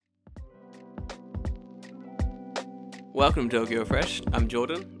Welcome to Tokyo Fresh. I'm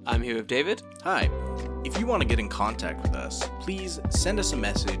Jordan. I'm here with David. Hi. If you want to get in contact with us, please send us a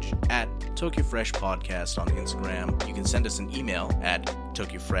message at Tokyo Fresh Podcast on Instagram. You can send us an email at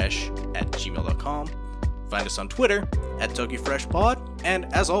tokyofresh@gmail.com. Find us on Twitter at TokyoFreshPod. And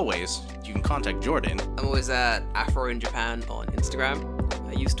as always, you can contact Jordan. I'm always at Afro in Japan on Instagram.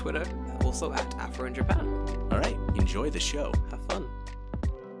 I use Twitter, also at Afro in Japan. All right, enjoy the show. Have fun.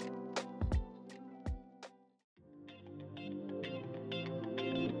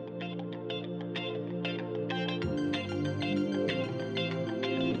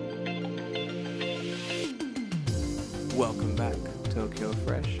 Welcome back, Tokyo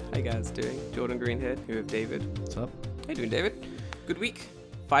Fresh. How you guys doing? Jordan Green here with David. What's up? How you doing, David? Good week?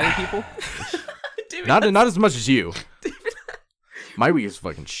 Fighting people? David, Not as much as you. My week is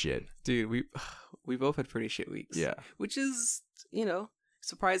fucking shit. Dude, we both had pretty shit weeks. Yeah. Which is,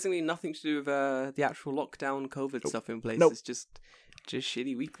 surprisingly nothing to do with the actual lockdown COVID stuff in place. Nope. It's just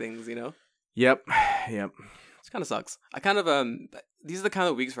shitty week things, Yep. It kind of sucks. I kind of, these are the kind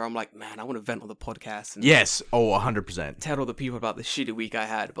of weeks where I'm like, man, I want to vent on the podcast and Yes. Oh, 100%. tell all the people about the shitty week I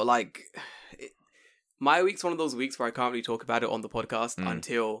had. But my week's one of those weeks where I can't really talk about it on the podcast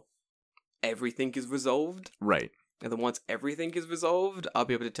until everything is resolved. Right. And then once everything is resolved, I'll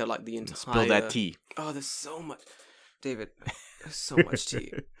be able to tell the entire... Spill that tea. Oh, there's so much... David, there's so much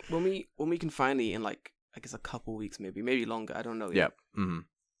tea. When we can finally, in I guess a couple weeks maybe longer, I don't know yet. Yep. Mm-hmm.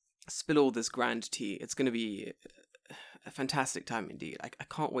 Spill all this grand tea. It's going to be a fantastic time indeed. I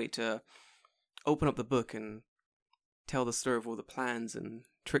can't wait to open up the book and tell the story of all the plans and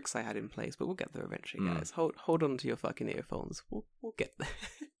tricks I had in place. But we'll get there eventually, guys. Hold on to your fucking earphones. We'll get there.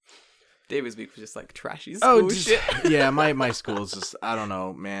 David's week was just trashy school shit. Yeah, my school is just, I don't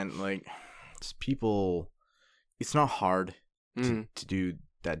know, man. It's people, it's not hard to do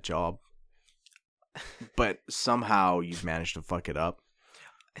that job, but somehow you've managed to fuck it up.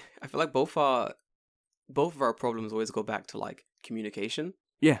 I feel like both of our problems always go back to communication.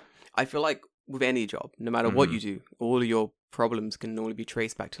 Yeah. I feel like with any job, no matter what you do, all of your problems can only be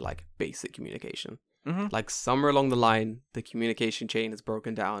traced back to basic communication. Mm-hmm. Somewhere along the line, the communication chain is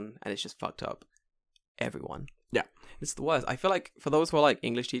broken down and it's just fucked up everyone. Yeah. It's the worst. I feel like for those who are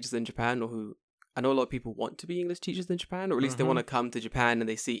English teachers in Japan, or who, I know a lot of people want to be English teachers in Japan, or at least they want to come to Japan and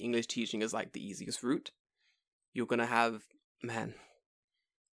they see English teaching as the easiest route. You're going to have, you're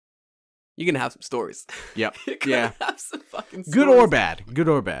going to have some stories. Yep. You're going to have some fucking stories. Good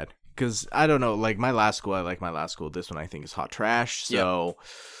or bad. Because, I don't know, my last school, I like my last school. This one I think is hot trash, so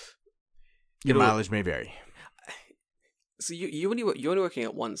your mileage may vary. So you're only working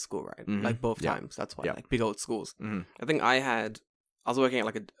at one school, right? Mm-hmm. Both times. That's why, Yeah. Big old schools. Mm-hmm. I think I was working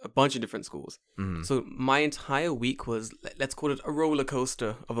at a bunch of different schools. Mm-hmm. So my entire week was, let's call it a roller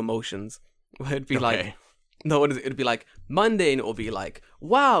coaster of emotions. Where it'd be it'd be Monday and it'll be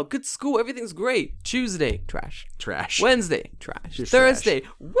wow, good school, everything's great. Tuesday, trash. Wednesday, trash. Just Thursday,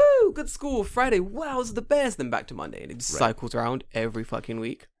 woo, good school. Friday, wow, it's the best. Then back to Monday. And it just Right. cycles around every fucking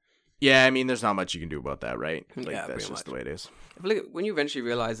week. Yeah, I mean, there's not much you can do about that, right? Yeah, That's pretty just much. the way it is. I feel when you eventually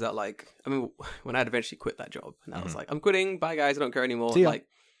realize that, when I'd eventually quit that job, and I was I'm quitting, bye guys, I don't care anymore. See ya.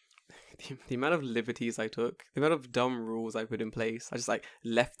 The amount of liberties I took, the amount of dumb rules I put in place, I just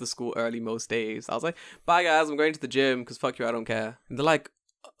left the school early most days. I was bye guys, I'm going to the gym because fuck you, I don't care. And they're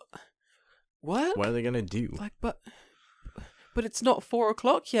what? What are they gonna do? But it's not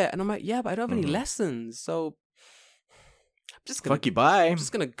 4:00 yet. And I'm yeah, but I don't have any lessons, so I'm just gonna Fuck you, bye. I'm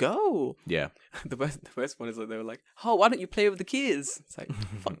just gonna go. Yeah. The best one is they were oh, why don't you play with the kids? It's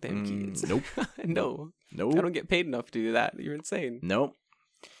fuck them kids. Nope. No. Nope. I don't get paid enough to do that. You're insane. Nope.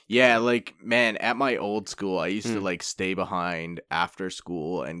 Yeah, man, at my old school, I used to stay behind after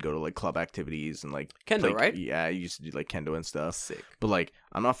school and go to club activities and Kendo, right? Yeah, I used to do kendo and stuff. Sick. But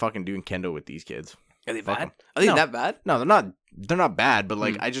I'm not fucking doing kendo with these kids. Are they Fuck bad? 'em. Are they No. that bad? No, they're not bad, but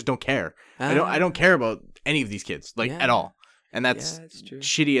I just don't care. I don't care about any of these kids at all. And that's it's true.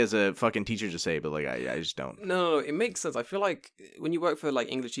 shitty as a fucking teacher to say, but I just don't. No, it makes sense. I feel when you work for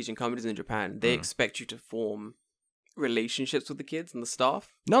English teaching companies in Japan, they expect you to form relationships with the kids and the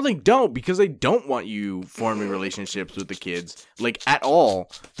staff. No, they don't, because they don't want you forming relationships with the kids, at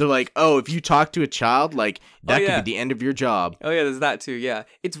all. They're oh, if you talk to a child, that could be the end of your job. Oh yeah, there's that too. Yeah,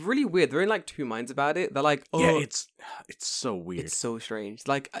 it's really weird. They're in two minds about it. They're oh, yeah, it's so weird. It's so strange.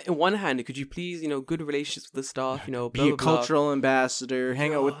 On one hand, could you please, good relationships with the staff, blah, be a blah, blah. cultural ambassador,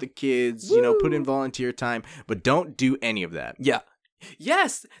 hang out with the kids, put in volunteer time, but don't do any of that. Yeah.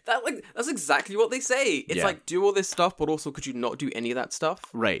 Yes, that's exactly what they say. It's do all this stuff, but also could you not do any of that stuff?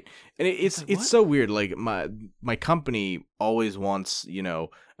 Right. And it's so weird. My company always wants,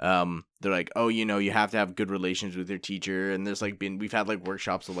 they're like, oh, you have to have good relations with your teacher, and there's like we've had like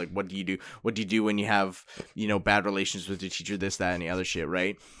workshops of like, what do you do when you have bad relations with your teacher, this, that, and the other shit,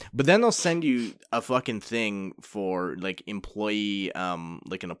 right? But then they'll send you a fucking thing for like employee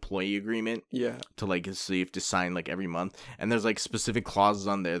like an employee agreement, to like, so you have to sign like every month, and there's like specific clauses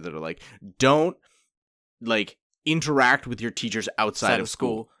on there that are like, don't like interact with your teachers outside of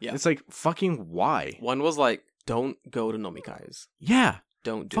school. Yeah, it's like, fucking why? One was like, don't go to nomikais. Yeah.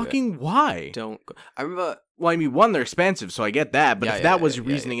 Don't do fucking it. Why? Don't go. I remember. Well, I mean, one, they're expensive, so I get that. But if that was your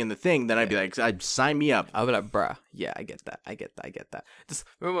reasoning in the thing, then I'd be like, I'd sign me up. I'd be like, bruh, yeah, I get that. Just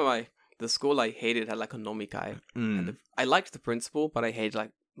remember the school I hated had like a nomikai. And I liked the principal, but I hated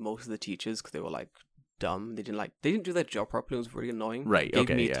like most of the teachers because they were like dumb. They didn't do their job properly. It was really annoying. Right. It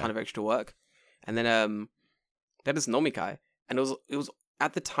gave me a ton of extra work. And then that is nomikai, and it was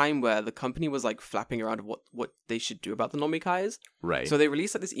at the time where the company was like flapping around what they should do about the nomikais. Right. So they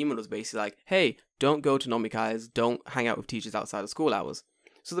released like this email that was basically like, hey, don't go to nomikais, don't hang out with teachers outside of school hours.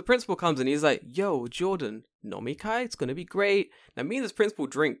 So the principal comes and he's like, yo, Jordan, nomikai, it's gonna be great. Now me and this principal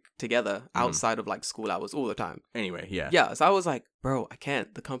drink together outside of like school hours all the time. Anyway, yeah. Yeah, so I was like, bro, I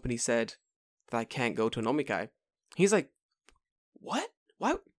can't. The company said that I can't go to a nomikai. He's like, what?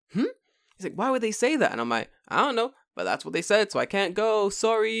 Why? He's like, why would they say that? And I'm like, I don't know. But that's what they said, so I can't go.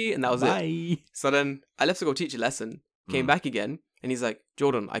 Sorry. And that was it. So then I left to go teach a lesson, came back again, and he's like,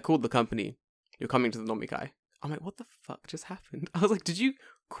 Jordan, I called the company. You're coming to the nomikai. I'm like, what the fuck just happened? I was like, did you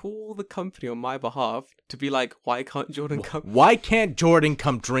call the company on my behalf to be like, why can't Jordan come? Why can't Jordan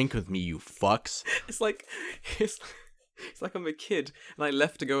come drink with me, you fucks? It's like I'm a kid, and I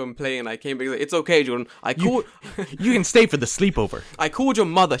left to go and play, and I came back. Like, it's okay, Jordan. You can stay for the sleepover. I called your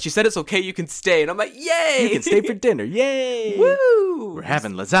mother. She said it's okay. You can stay, and I'm like, yay! You can stay for dinner. Yay! Woo! We're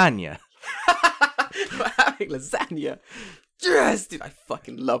having lasagna. We're having lasagna. Yes, dude, I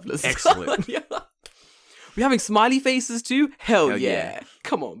fucking love lasagna. Excellent. We're having smiley faces too. Hell yeah!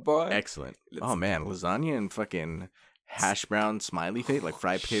 Come on, bro. Excellent. Oh man, lasagna and fucking hash brown smiley face, like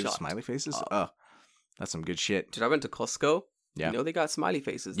fried potato smiley faces. Oh. That's some good shit. Dude, I went to Costco. Yeah. You know they got smiley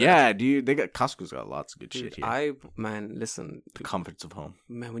faces there. Yeah, dude. Costco's got lots of good shit here. Listen. The comforts of home.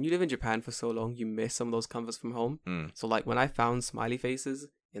 Man, when you live in Japan for so long, you miss some of those comforts from home. So like when I found smiley faces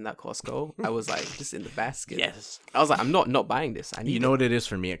in that Costco, I was like, just in the basket. Yes. I was like, I'm not buying this. I need know what it is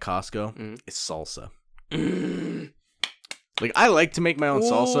for me at Costco? It's salsa. Like, I like to make my own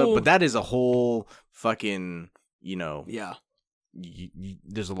salsa, but that is a whole fucking, Yeah.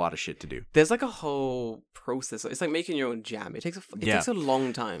 There's a lot of shit to do. There's like a whole process. It's like making your own jam. It takes a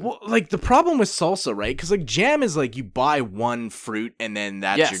long time. Well, like the problem with salsa, right? Because like jam is like you buy one fruit and then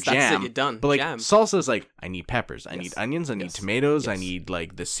that's your jam. That's it, you're done. But like jam. salsa is like, I need peppers, I need onions, I need tomatoes, I need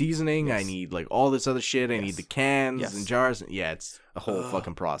like the seasoning, I need like all this other shit, I need the cans and jars. Yeah, it's a whole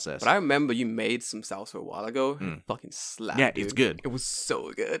fucking process. But I remember you made some salsa a while ago. It fucking slapped. Yeah, dude. it's good. It was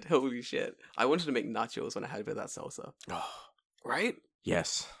so good. Holy shit! I wanted to make nachos when I had a bit of that salsa. Right?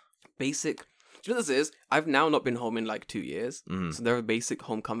 Yes. Basic. Do you know what this is? I've now not been home in like 2 years. So there are basic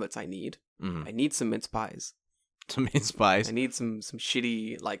home comforts I need. I need some mince pies. Some mince pies. I need some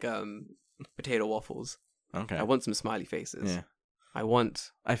shitty like potato waffles. Okay. I want some smiley faces. Yeah.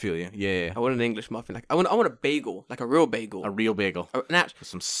 I feel you. Yeah. I want an English muffin. Like I want a bagel, like a real bagel. A real bagel. With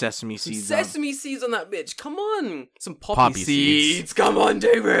some sesame seeds. Seeds on that bitch. Come on. Some poppy seeds. Come on,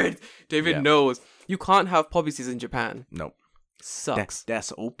 David. David knows. You can't have poppy seeds in Japan. Nope. Sucks.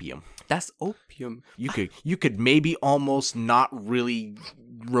 That's opium. That's opium. You could maybe almost not really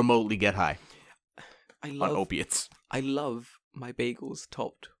remotely get high on opiates. I love my bagels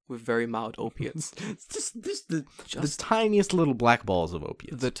topped with very mild opiates. just the tiniest little black balls of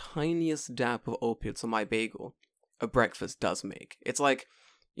opiates. The tiniest dab of opiates on my bagel, a breakfast does make. It's like,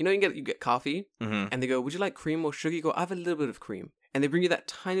 you get coffee, and they go, would you like cream or sugar? You go, I have a little bit of cream. And they bring you that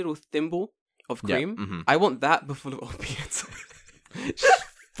tiny little thimble of cream. Yeah, I want that, but full of opiates.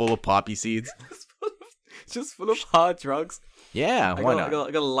 Full of poppy seeds. Just full of hard drugs. Yeah, why not?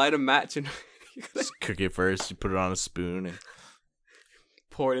 I gotta light a match and just cook it first. You put it on a spoon and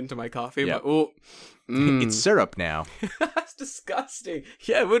pour it into my coffee. Yep. But, it's syrup now. That's disgusting.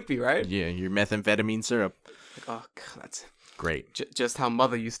 Yeah, it would be, right? Yeah, your methamphetamine syrup. Oh, God, that's great. Just how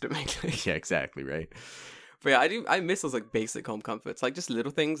mother used to make it. Yeah, exactly, right. But yeah, I miss those like basic home comforts, like just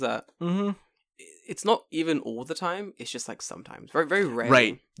little things that. It's not even all the time. It's just like sometimes, very very rare.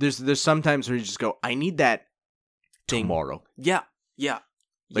 Right. There's sometimes where you just go, I need that tomorrow. Yeah.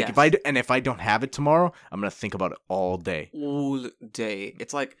 Like if I don't have it tomorrow, I'm gonna think about it all day. All day.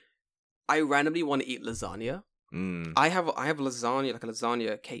 It's like I randomly want to eat lasagna. I have lasagna, like a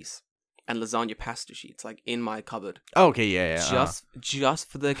lasagna case, and lasagna pasta sheets like in my cupboard, Okay, yeah. just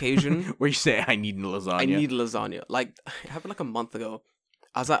for the occasion. Where you say I need lasagna. I need lasagna. Like it happened like a month ago.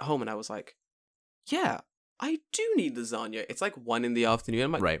 I was at home and I was like, yeah, I do need lasagna. It's like 1 PM.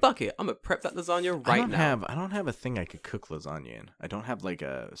 I'm like, Right. fuck it, I'm gonna prep that lasagna right now. I don't have a thing I could cook lasagna in. I don't have like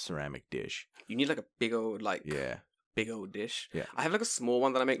a ceramic dish. You need like a big old big old dish. Yeah. I have like a small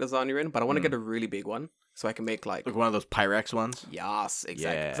one that I make lasagna in, but I want to get a really big one so I can make like Like one of those Pyrex ones. yes,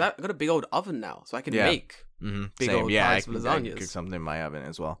 exactly. Yeah. 'Cause I got a big old oven now, so I can Yeah. make big Same. old Yeah, I pies can, of I can lasagnas. cook something in my oven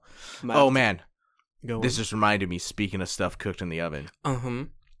as well. Man, Oh man, go this just reminded me. Speaking of stuff cooked in the oven,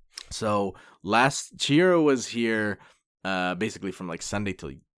 on. so last Chihiro was here, basically from like Sunday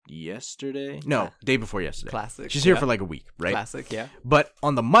till yesterday. No, day before yesterday. Classic. She's here yeah. for like a week, right? Classic, yeah. But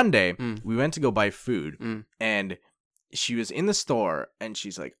on the Monday, Mm. we went to go buy food, and she was in the store, and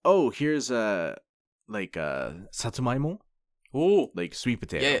she's like, "Oh, here's satsumaimo, Oh, like sweet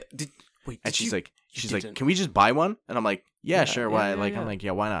potato." yeah. And she's like, didn't? "Can we just buy one?" And I'm like, "Yeah, Yeah, sure. yeah, Why?" yeah, Like, yeah. I'm like,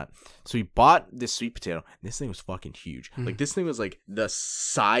 "Yeah, why not?" So we bought this sweet potato. And this thing was fucking huge. Mm. Like, this thing was like the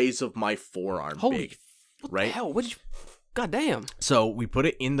size of my forearm holy, big. what right? the hell? What did you? God damn! So we put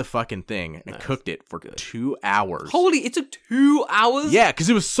it in the fucking thing and Nice. cooked it for Good. 2 hours. Holy, it took 2 hours. Yeah, because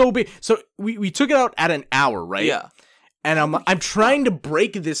it was so big. So we took it out at an hour, right? yeah. And I'm trying to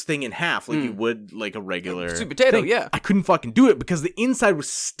break this thing in half like you Mm. would like a regular Sweet potato, thing. yeah. I couldn't fucking do it because the inside was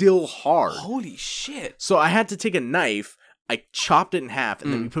still hard. Holy shit! So I had to take a knife. I chopped it in half,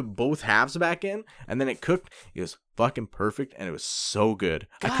 and then Mm. we put both halves back in, and then it cooked. It was fucking perfect, and it was so good.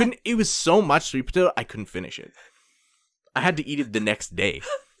 God. I couldn't. It was so much sweet potato, I couldn't finish it. I had to eat it the next day.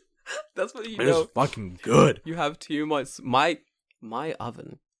 That's what you It know. was fucking good. You have too much. My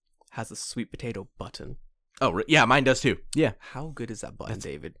oven has a sweet potato button. Oh yeah, mine does too. Yeah, How good is that button,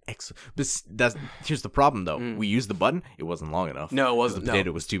 David? excellent. But here's the problem though. Mm. We used the button. It wasn't long enough. No, it 'Cause wasn't. The No.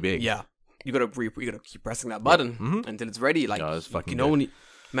 potato was too big. Yeah, you gotta keep pressing that button Mhm. until it's ready. Like No, it's fucking you good. know when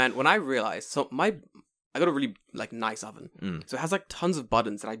man, when I realized I got a really like nice oven, Mm. so it has like tons of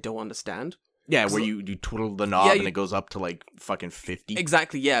buttons that I don't understand. Yeah, where So- you twiddle the knob Yeah, and you- it goes up to like fucking 50.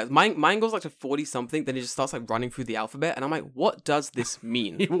 Exactly, yeah. Mine goes like to 40 something, then it just starts like running through the alphabet, and I'm like, what does this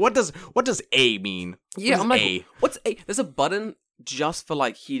mean? What does A mean? Yeah, What I'm is like, A? what's A? There's a button just for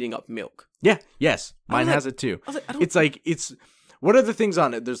like heating up milk. Yeah, yes. I was Mine like- has it too. I was like, I don't It's like what are the things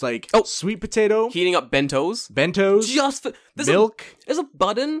on it? There's like sweet potato, heating up bentos bentos, just for there's milk. there's a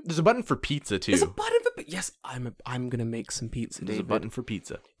button. There's a button for pizza too. There's a button for yes. I'm gonna make some pizza, There's David. a button for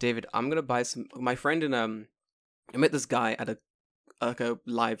pizza. David, I'm gonna buy some. My friend in I met this guy at a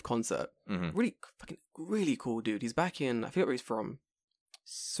live concert. Mhm. Really cool dude. He's back in I forget where he's from.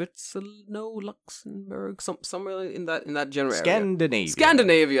 Switzerland, no, Luxembourg, somewhere in that general area. Scandinavia.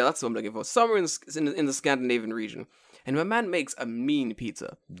 Scandinavia, that's what I'm looking for. Somewhere in the Scandinavian region. And my man makes a mean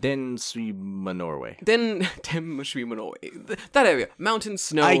pizza. Then Sweden, Norway. Then that area, mountain,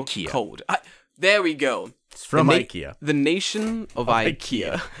 snow, IKEA. cold. There we go. It's from The IKEA. The nation of IKEA.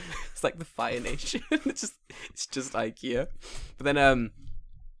 IKEA. It's like the Fire Nation. it's just IKEA. But then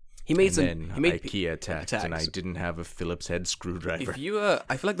he made And then he made IKEA attacked, and I attacks. didn't have a Phillips head screwdriver. If you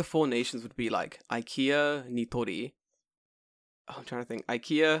I feel like the four nations would be like IKEA, Nitori. Oh, I'm trying to think.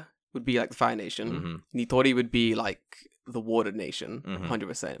 IKEA would be like the Fire Nation. Mhm. Nitori would be like the Water Nation. Mhm.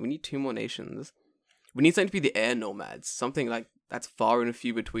 100%. We need 2 more nations. We need something to be the Air Nomads. Something like that's far and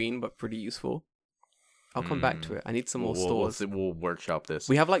few between, but pretty useful. I'll come back to it. I need some more stores. We'll workshop this.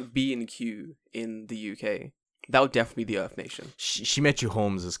 We have like B&Q in the UK. That would definitely be the Earth Nation. Shimechu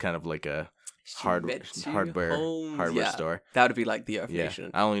Homes is kind of like a hardware yeah. store. That would be like the Earth Yeah,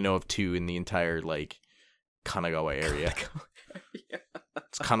 Nation. I only know of 2 in the entire like Kanagawa area. Yeah.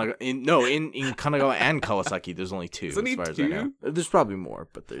 It's in Kanagawa and Kawasaki. There's only 2 There's only as far as I know. There's probably more,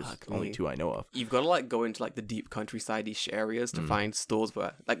 but there's Fuck only me. 2 I know of. You've got to like go into like the deep countryside-ish areas to Mm. find stores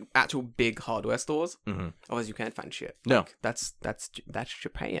where like actual big hardware stores. Mm-hmm. Otherwise, you can't find shit. No. Like, that's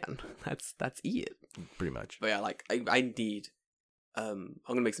Japan. That's it. Pretty much. But yeah, like I need. I'm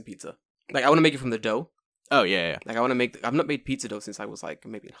gonna make some pizza. Like I want to make it from the dough. Oh yeah. Like I want to make. I've not made pizza dough since I was like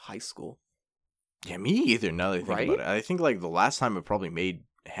maybe in high school. Yeah, me either. Now that I think Right? about it, I think like the last time I probably made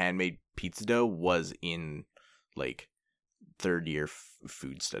handmade pizza dough was in like 3rd year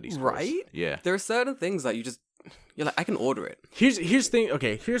food studies course. Right? Yeah. There are certain things that you're like I can order it. Here's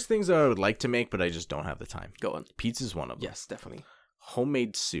things that I would like to make, but I just don't have the time. Go on. Pizza's one of them. Yes, definitely.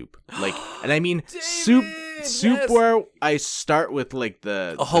 Homemade soup, like, and I mean soup yes. where I start with like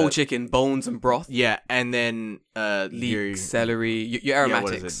the A whole chicken, bones and broth, yeah, and then leek, celery, your yeah,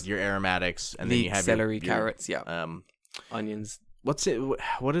 aromatics, what is it? Your aromatics, and then leek, you have celery, your, carrots, yeah, um, onions. what's it?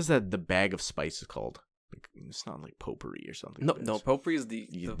 What is that? The bag of spices called? like it's not like potpourri or something. No, potpourri is the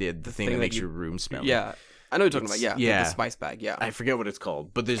thing that makes your room smell. Yeah, I know what you're talking about. Yeah, the spice bag. Yeah, I forget what it's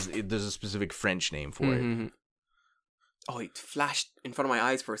called, but there's a specific French name for it. Oh, it flashed in front of my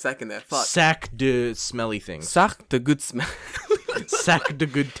eyes for a second there. Fuck. Sac de smelly things. Sac de good smell. Sac de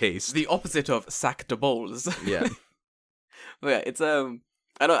good taste. The opposite of sac de bowls. Yeah. But yeah, it's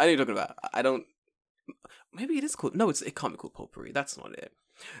I know what you're talking about. I don't. Maybe it is called. No, it can't be called potpourri. That's not it.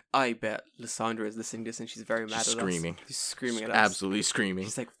 I bet Lysandra is listening to this and she's very mad at screaming. us. She's screaming at us. Absolutely screaming.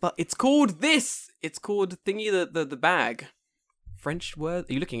 She's like, "But it's called this. It's called thingy the bag." French word.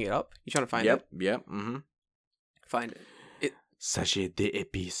 Are you looking it up? You trying to find it? Yep. Mm-hmm. Find it. Sachet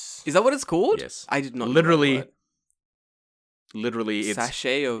d'épices. Is that what it's called? Yes. I did not. Literally, it's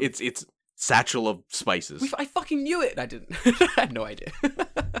sachet of. It's satchel of spices. I fucking knew it. I didn't. I had no idea.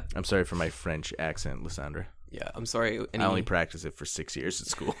 I'm sorry for my French accent, Lysandra. Yeah, I'm sorry. I only practiced it for 6 years at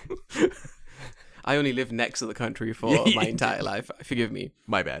school. I only lived next to the country for my entire life. Forgive me.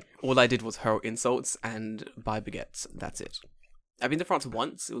 My bad. All I did was hurl insults and buy baguettes. That's it. I've been to France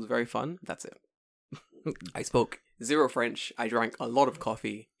once. It was very fun. That's it. I spoke zero French. I drank a lot of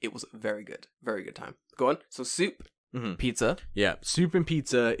coffee. It was very good. Very good time. Go on. So soup, pizza. Yeah, soup and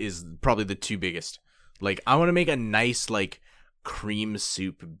pizza is probably the two biggest. Like, I want to make a nice, like, cream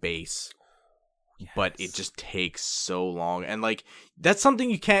soup base. Yes. But it just takes so long. And, like, that's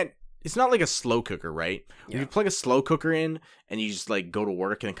something you can't... It's not like a slow cooker, right? Yeah. When you plug a slow cooker in and you just, like, go to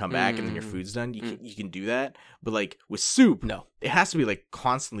work and then come back and then your food's done, you can do that. But, like, with soup, no, it has to be, like,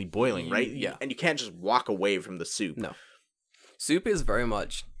 constantly boiling, right? Yeah. And you can't just walk away from the soup. No. Soup is very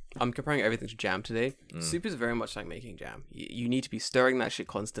much... I'm comparing everything to jam today. Soup is very much like making jam. You need to be stirring that shit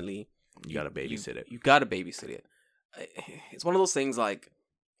constantly. You gotta babysit it. You gotta babysit it. It's one of those things, like...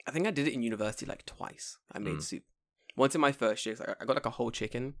 I think I did it in university, like, twice. I made soup. Once in my first year, I got, like, a whole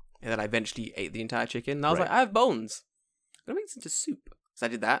chicken... And then I eventually ate the entire chicken. And I was like, I have bones. I'm going to make this into soup. So I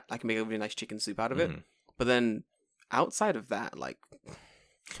did that. I can make a really nice chicken soup out of it. But then outside of that, like...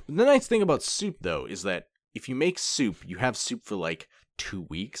 The nice thing about soup, though, is that if you make soup, you have soup for like 2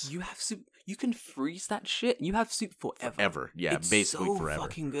 weeks. You have soup. You can freeze that shit. You have soup forever. Forever. Yeah, it's basically so forever.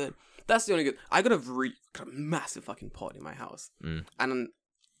 Fucking good. That's the only good. I got a massive fucking pot in my house. And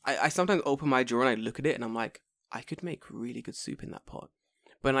I sometimes open my drawer and I look at it and I'm like, I could make really good soup in that pot.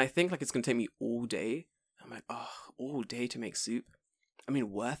 But I think like it's going to take me all day. I'm like, all day to make soup. I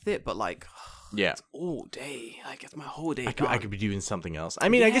mean, worth it, but like, it's all day. Like, it's my whole day. I could be doing something else. I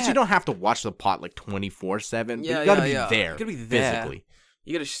mean, I guess you don't have to watch the pot like 24/7, but you gotta be there. You gotta be there. Physically.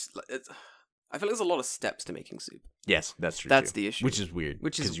 You gotta, I feel like there's a lot of steps to making soup. Yes, that's true. That's the issue. Which is weird.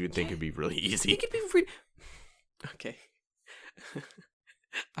 Because you would think it'd be really easy. It could be really... Okay.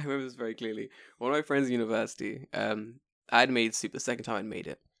 I remember this very clearly. One of my friends at university, I'd made soup the second time I'd made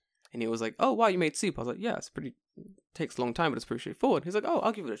it. And he was like, "Oh, wow, you made soup." I was like, "Yeah, takes a long time, but it's pretty straightforward." He's like, "Oh,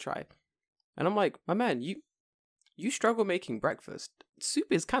 I'll give it a try." And I'm like, "My man, you struggle making breakfast. Soup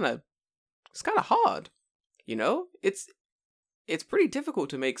is kind of hard. You know? It's pretty difficult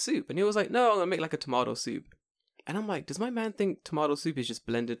to make soup." And he was like, "No, I'm going to make like a tomato soup." And I'm like, does my man think tomato soup is just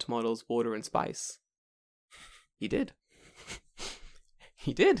blended tomatoes, water, and spice? He did.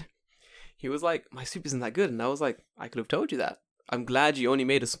 He did. He was like, "My soup isn't that good." And I was like, I could have told you that. I'm glad you only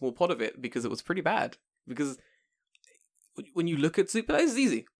made a small pot of it because it was pretty bad. Because when you look at soup, it's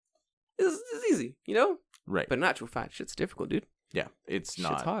easy. It's easy, you know? Right. But in actual fact, shit's difficult, dude. Yeah, it's not.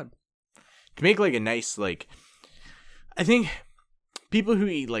 Shit's hard. To make like a nice, like, I think people who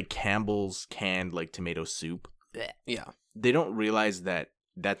eat like Campbell's canned like tomato soup, yeah, they don't realize that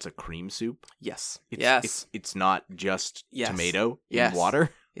that's a cream soup. Yes. It's not just tomato in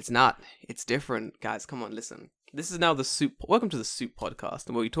water. It's not. It's different. Guys, come on, listen. This is now the soup. Welcome to the Soup Podcast,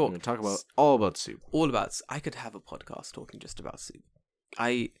 and where we talk about all about soup. All about. I could have a podcast talking just about soup.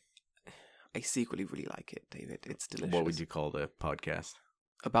 I secretly really like it, David. It's delicious. What would you call the podcast?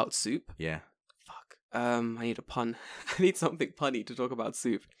 About soup? Yeah. Fuck. I need a pun. I need something punny to talk about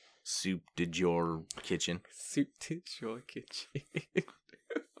soup. Soup did your kitchen. Soup did your kitchen.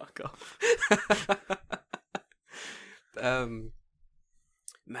 Fuck off.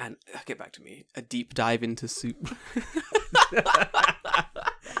 Man, get back to me. A deep dive into soup.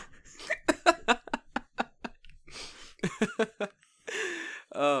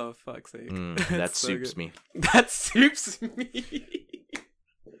 Oh, fuck's sake. That soups me. That soups me.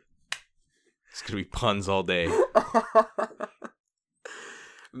 It's gonna be puns all day.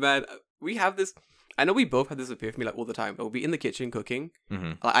 Man, we have this... I know we both have this epiphany like all the time. We'll be in the kitchen cooking.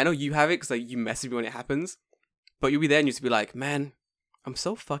 Mm-hmm. Like, I know you have it because like, you message me when it happens. But you'll be there and you'll just be like, man... I'm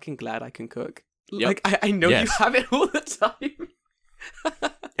so fucking glad I can cook. Yep. Like, I know you have it all the time.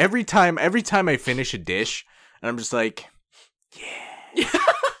 every time I finish a dish, and I'm just like,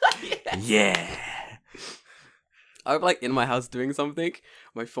 yeah. I'm like in my house doing something.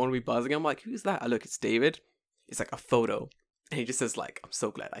 My phone will be buzzing. I'm like, who's that? I look, it's David. It's like a photo. And he just says like, I'm so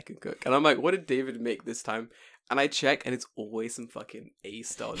glad I can cook. And I'm like, what did David make this time? And I check and it's always some fucking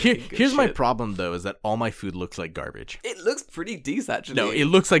A-star. Here's my problem though, is that all my food looks like garbage. It looks pretty decent actually. No, it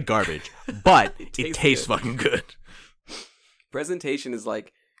looks like garbage, but it tastes good. fucking good. Presentation is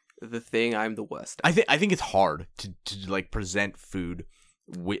like the thing I'm the worst at. I think it's hard to like present food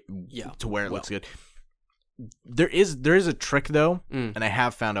to where it looks good. There is a trick though, and I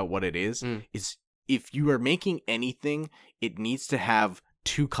have found out what it is. Is if you are making anything, it needs to have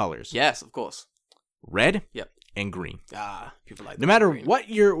two colors. Yes, of course. Red. Yep. And green. People like no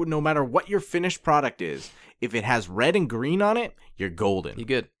matter what your finished product is, if it has red and green on it, you're golden. You're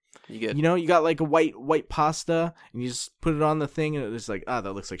good. You know, you got like a white pasta, and you just put it on the thing, and it's like,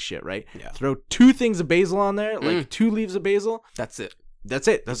 that looks like shit, right? Yeah. Throw 2 things of basil on there, like 2 leaves of basil. That's it.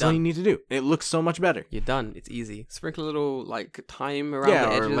 That's all you need to do. It looks so much better. You're done. It's easy. Sprinkle a little like thyme around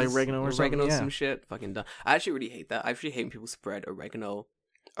the edges. or like oregano or something. Some shit. Fucking done. I actually really hate that. I actually hate when people spread oregano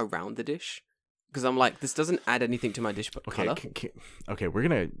around the dish. Because I'm like, this doesn't add anything to my dish but color. Okay, we're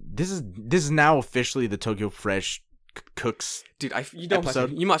gonna. This is now officially the Tokyo Fresh cooks. Dude,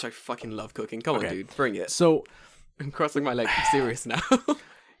 you much I fucking love cooking. Come on, dude, bring it. So, I'm crossing my legs. I'm serious now.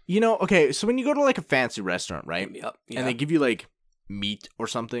 Okay. So when you go to like a fancy restaurant, right? Yep. And they give you like meat or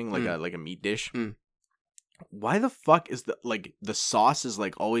something, like a meat dish. Why the fuck is the sauce is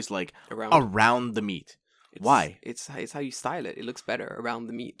like always like around the meat? Why? It's how you style it. It looks better around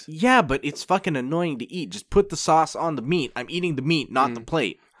the meat. Yeah, but it's fucking annoying to eat. Just put the sauce on the meat. I'm eating the meat, not the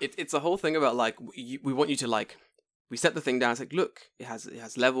plate. It's a whole thing about like we want you to like we set the thing down. It's like, look, it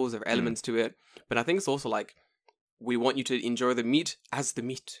has levels of elements to it. But I think it's also like we want you to enjoy the meat as the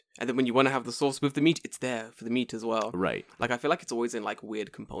meat, and then when you want to have the sauce with the meat, it's there for the meat as well. Right. Like I feel like it's always in like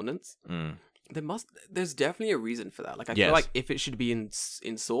weird components. There's definitely a reason for that. Like I feel like if it should be in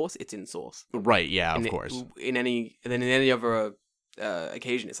sauce, it's in sauce. Right. Yeah. Of course. In any other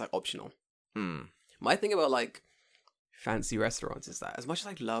occasion, it's like optional. My thing about like fancy restaurants is that as much as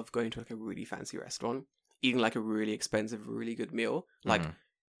I love going to like a really fancy restaurant, eating like a really expensive, really good meal, like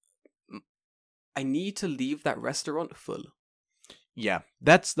I need to leave that restaurant full. Yeah,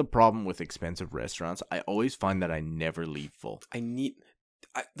 that's the problem with expensive restaurants. I always find that I never leave full.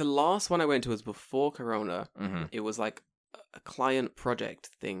 The last one I went to was before Corona. It was like a client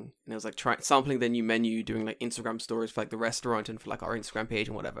project thing, and it was like sampling their new menu, doing like Instagram stories for like the restaurant and for like our Instagram page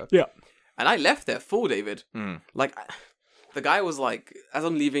and whatever. Yeah, and I left there full, David. Like the guy was like, as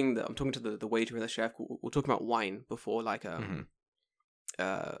I'm leaving, I'm talking to the waiter and the chef. We're talking about wine before like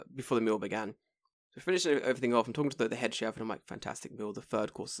before the meal began. So finishing everything off, I'm talking to the head chef, and I'm like, fantastic meal. The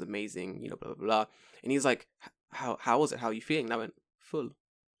third course is amazing, blah, blah, blah. And he's like, how was it? How are you feeling? And I went, full.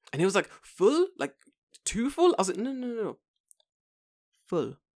 And he was like, full? Like, too full? I was like, no.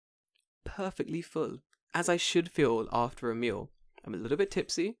 Full. Perfectly full. As I should feel after a meal. I'm a little bit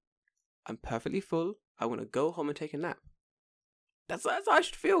tipsy. I'm perfectly full. I want to go home and take a nap. That's how I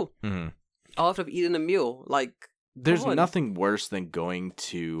should feel. After I've eaten a meal. Like, there's nothing worse than going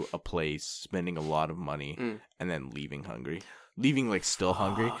to a place, spending a lot of money, and then leaving hungry. Leaving, like, still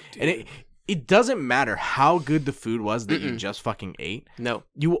hungry. And it doesn't matter how good the food was that you just fucking ate. No.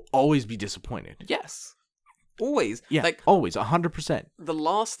 You will always be disappointed. Yes. Always. Yeah, like, always, 100%. The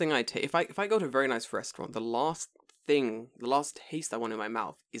last thing I take, if I go to a very nice restaurant, the last taste I want in my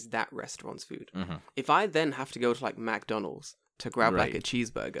mouth is that restaurant's food. If I then have to go to, like, McDonald's to grab, like, a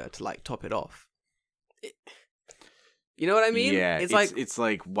cheeseburger to, like, top it off... You know what I mean? Yeah, it's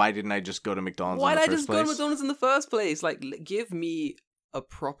like, why didn't I just go to McDonald's Why in the did I first just place? go to McDonald's in the first place? Like, give me a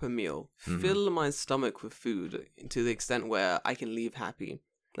proper meal. Fill my stomach with food to the extent where I can leave happy.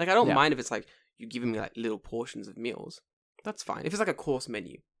 Like, I don't mind if it's like, you're giving me like little portions of meals. That's fine. If it's like a course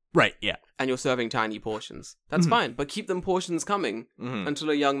menu. Right, yeah. And you're serving tiny portions. That's fine. But keep them portions coming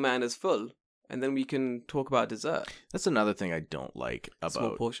until a young man is full. And then we can talk about dessert. That's another thing I don't like about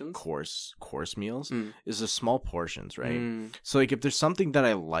small portions? course meals is the small portions, right? So like if there's something that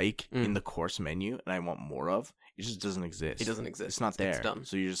I like in the course menu and I want more of, it just doesn't exist. It doesn't exist. It's not there. It's done.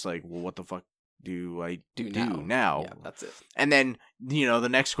 So you're just like, well, what the fuck do I do now? Yeah, that's it. And then, the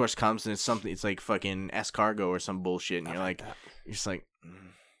next course comes and it's like fucking escargot or some bullshit. And you're just like,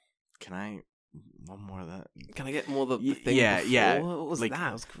 can I one more of that? Can I get more of the thing yeah, before? Yeah. What was like,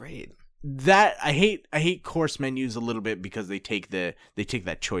 that? It was great. That I hate course menus a little bit because they take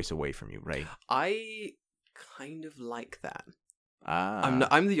that choice away from you, right? I kind of like that. Ah.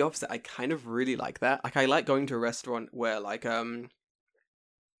 I'm the opposite. I kind of really like that. Like I like going to a restaurant where like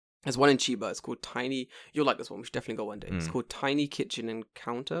There's one in Chiba. It's called Tiny. You'll like this one. We should definitely go one day. It's Mm. called Tiny Kitchen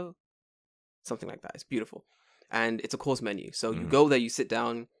Encounter. Something like that. It's beautiful. And it's a course menu. So you Mhm. go there, you sit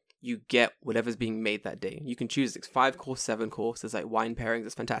down, you get whatever's being made that day. You can choose 5 course, 7 course. There's like wine pairings.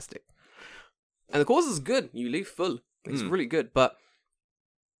 It's fantastic. And the course is good. You leave full. It's really good. But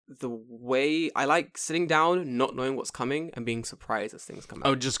the way I like sitting down, not knowing what's coming, and being surprised as things come out.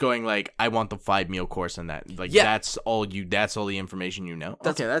 Oh, just going like, I want the 5-meal course and that. Like, Yeah. that's all the information you know?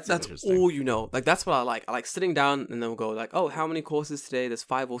 Okay, that's interesting. all you know. Like, that's what I like. I like sitting down and then we'll go like, oh, how many courses today? There's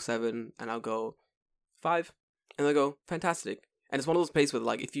 5 or 7. And I'll go 5. And they'll go, fantastic. And it's one of those places where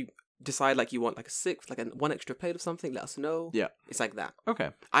like, if you decide like you want like a 6th, like one extra plate of something, let us know. Yeah. It's like that.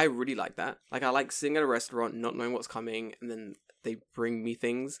 Okay. I really like that. Like, I like sitting at a restaurant, not knowing what's coming, and then they bring me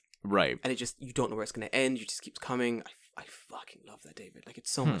things, Right. and you don't know where it's going to end. You just keeps coming. I fucking love that, David. Like,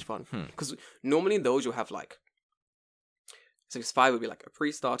 it's so much fun. Because normally in those, you'll have like, so it's 5 would be like a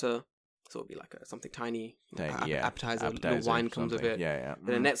pre-starter, so it'll be like something tiny, appetizer, a little wine comes with it. Yeah.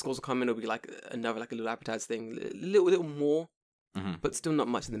 Then the next course will come in, it'll be like another, like a little appetizer thing, little more, but still not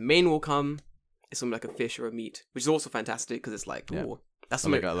much. And the main will come, it's something like a fish or a meat, which is also fantastic because it's like, Yeah. ooh, that's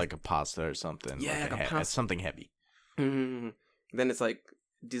Like something. a pasta or something. Yeah, like a pasta. Something heavy. Then it's like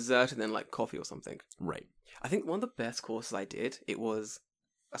dessert and then like coffee or something. Right. I think one of the best courses I did, it was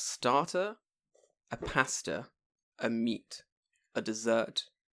a starter, a pasta, a meat, a dessert,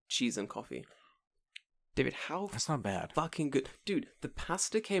 cheese and coffee. David, how That's not bad. fucking good. Dude, the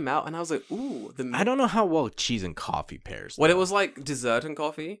pasta came out and I was like, ooh. I don't know how well cheese and coffee pairs. Well, it though. was like dessert and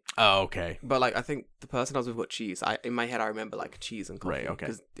coffee. Oh, okay. But like, I think the person I was with got cheese. In my head, I remember like cheese and coffee. Right, okay.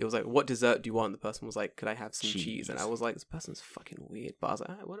 Because it was like, what dessert do you want? The person was like, could I have some cheese? Cheese. And I was like, this person's fucking weird. But I was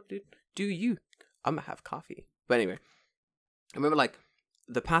like, whatever, dude. Do you? I'm gonna have coffee. But anyway, I remember like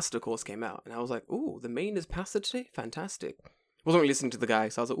the pasta course came out and I was like, ooh, the main is pasta today? Fantastic. Wasn't really listening to the guy,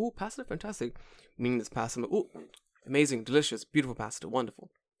 so I was like, ooh, pasta, fantastic. Meaning this pasta, I'm like, ooh, amazing, delicious, beautiful pasta,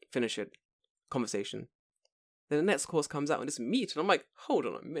 wonderful. Finish it. Conversation. Then the next course comes out and it's meat, and I'm like, hold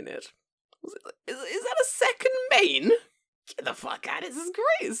on a minute. Is that a second main? Get the fuck out! This is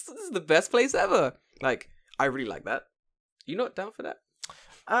great. This is the best place ever. Like, I really like that. You not down for that?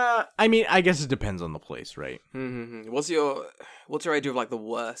 I mean, I guess it depends on the place, right? What's your idea of like the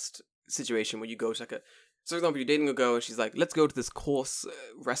worst situation when you go to like a, so for example, you're dating a girl and she's like, let's go to this course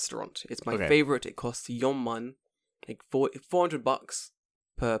restaurant. It's my favorite. It costs yonman, like $400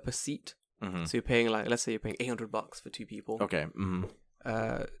 per seat. Mm-hmm. So you're paying like, let's say you're paying $800 for 2 people. Okay. Mm-hmm.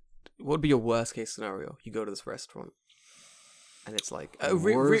 What would be your worst case scenario? You go to this restaurant, and it's like a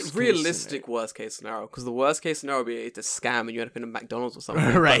Worst case realistic worst case scenario. Because the worst case scenario would be it's a scam and you end up in a McDonald's or something.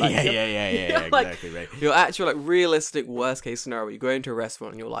 Right. But, like, Yeah. like, Exactly. Right. Your actual like realistic worst case scenario, you go into a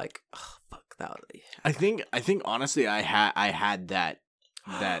restaurant and you're like, oh, fuck that. I think honestly, I had that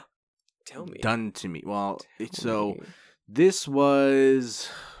Tell me. done to me. Well, Tell me. this was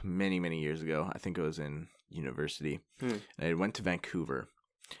many years ago. I think it was in university. And I went to Vancouver.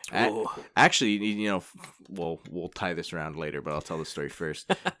 Actually, you know, we'll tie this around later, but I'll tell the story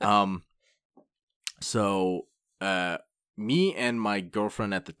first. So, me and my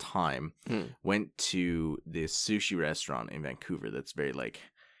girlfriend at the time went to this sushi restaurant in Vancouver that's very like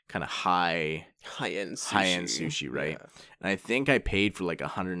kind of high-end sushi, right? Yeah. And I think I paid for like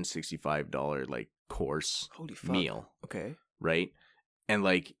 $165 like course Holy fuck. meal. Okay. Right? And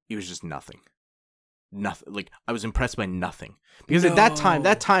like it was just nothing. Like I was impressed by nothing. Because at that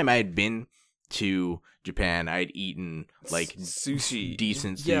time I had been to Japan. I had eaten like sushi,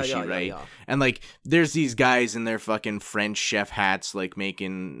 decent sushi, right? Yeah. And like there's these guys in their fucking French chef hats like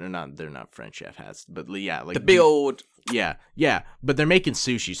making they're not French chef hats, but yeah, like the big old yeah, but they're making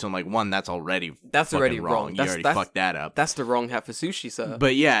sushi, so I'm like, one, that's already wrong. You already fucked that up. That's the wrong hat for sushi, sir.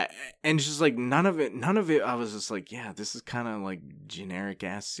 But yeah, and it's just like none of it. I was just like, yeah, this is kind of like generic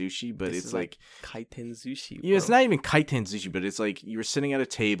ass sushi, but it's like kaiten sushi. Yeah, it's not even kaiten sushi, but it's like you were sitting at a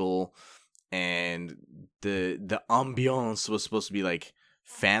table, and the ambiance was supposed to be like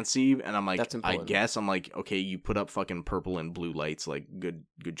fancy, and I'm like, I guess I'm like, okay, you put up fucking purple and blue lights, like good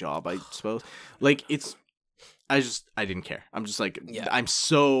job, I suppose. Like it's. I didn't care. I'm just like, I'm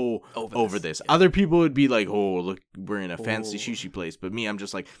so over this. Yeah. Other people would be like, oh, look, we're in a fancy sushi place. But me, I'm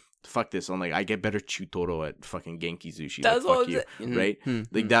just like, fuck this. I'm like, I get better chutoro at fucking Genki Sushi. That's like, fuck you, right?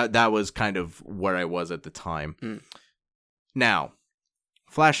 Like that was kind of where I was at the time. Now,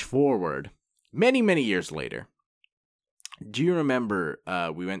 flash forward many years later. Do you remember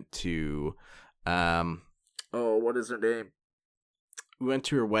we went to, what is her name? We went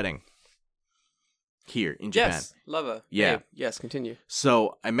to her wedding. Here in Japan. Yes, love her. Yeah. Babe. Yes, continue.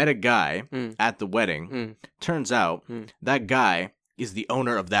 So I met a guy at the wedding. Turns out that guy is the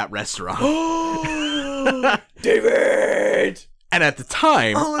owner of that restaurant. David! And at the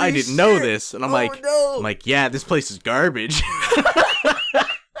time, Holy I didn't know shit. this, and I'm No. like, yeah, this place is garbage.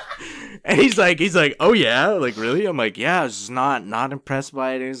 And he's like, oh yeah, like really? I'm like, yeah, I was just not impressed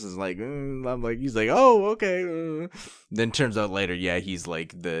by it. He's like, I'm like, he's like, oh okay. Then turns out later, yeah, he's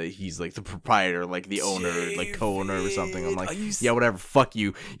like the proprietor, like the owner, like co-owner or something. I'm like, yeah, whatever. Fuck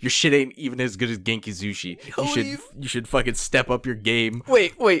you. Your shit ain't even as good as Genki Sushi. You should fucking step up your game.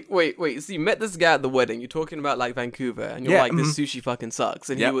 Wait. So you met this guy at the wedding. You're talking about like Vancouver, and you're like, this sushi fucking sucks.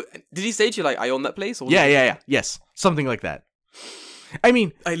 And did he say to you like, I own that place? Or Yeah. Yes, something like that. I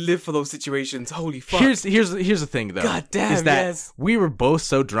mean, I live for those situations. Holy fuck. Here's the thing though. God damn, is that yes. we were both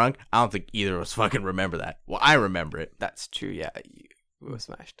so drunk. I don't think either of us fucking remember that. Well, I remember it. That's true. Yeah, we were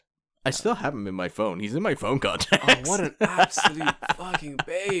smashed. I still have him in my phone. He's in my phone contacts. Oh, what an absolute fucking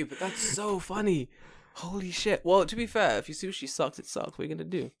babe. That's so funny. Holy shit. Well, to be fair, if your sushi sucks, it sucks. What are you gonna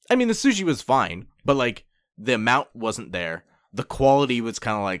do? I mean, the sushi was fine, but like the amount wasn't there. The quality was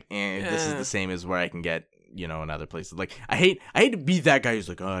kind of like, this is the same as where I can get, you know, in other places. Like, I hate to be that guy who's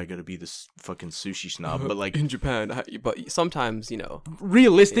like, oh, I gotta be this fucking sushi snob. But like in Japan, but sometimes, you know,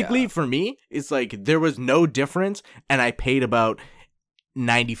 realistically, for me, it's like there was no difference, and I paid about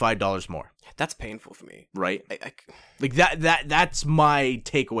 $95 more. That's painful for me, right? Like that's my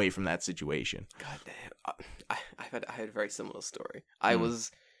takeaway from that situation. God damn, I had a very similar story. I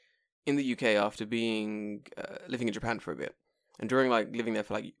was in the UK after being living in Japan for a bit. And during like living there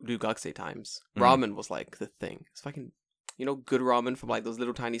for like Ryugakusei times, ramen was like the thing. It's fucking, you know, good ramen from like those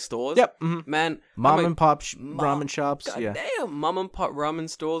little tiny stores. Yep, man. Mom and pop ramen shops. God yeah, damn, mom and pop ramen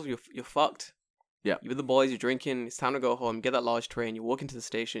stores. You're fucked. Yeah, you with the boys. You're drinking. It's time to go home. Get that large tray. And you walk into the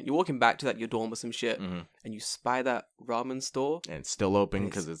station. You're walking back to that your dorm or some shit, and you spy that ramen store, and it's still open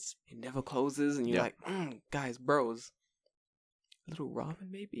because it never closes. And you're like, guys, bros. Little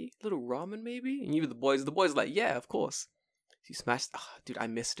ramen maybe. And you with the boys. The boys are like, yeah, of course. You smashed, dude, I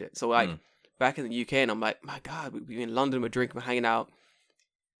missed it. So like back in the UK, and I'm like, my God, we're in London, we're drinking, we're hanging out.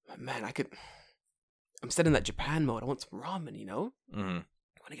 Man, I'm still in that Japan mode. I want some ramen, you know? I want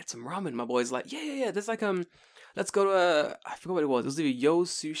to get some ramen. My boy's like, yeah. There's like, let's go to I forgot what it was. It was either Yo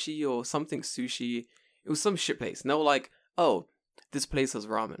Sushi or something sushi. It was some shit place. No, like, oh, this place has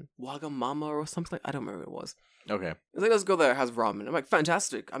ramen. Wagamama or something. I don't remember what it was. Okay. It's like, let's go there. It has ramen. I'm like,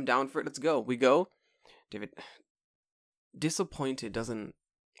 fantastic. I'm down for it. Let's go. We go. David, disappointed doesn't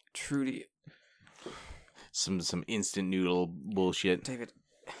truly some instant noodle bullshit. David,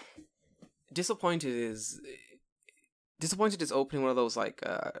 disappointed is opening one of those like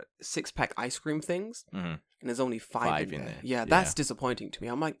 6-pack ice cream things, and there's only five in there. Yeah, that's disappointing to me.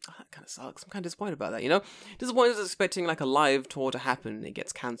 I'm like, that kind of sucks. I'm kind of disappointed about that, you know. Disappointed is expecting like a live tour to happen and it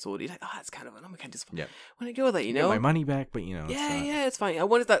gets cancelled. You're like, that's kind of I'm kind of disappointed. When I go with that, you know, my money back, but you know, it's fine. I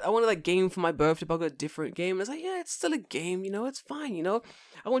wanted that game for my birthday, but I got a different game. And it's like, it's still a game, you know, it's fine, you know.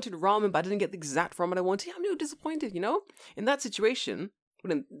 I wanted ramen, but I didn't get the exact ramen I wanted. I'm a little disappointed, you know. In that situation,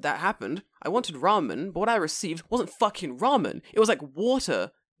 when that happened, I wanted ramen, but what I received wasn't fucking ramen. It was like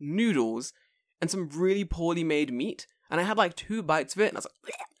water, noodles, and some really poorly made meat. And I had like 2 bites of it, and I was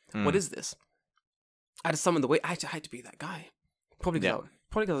like, what is this? I had to summon the wait. I had to be that guy. Probably because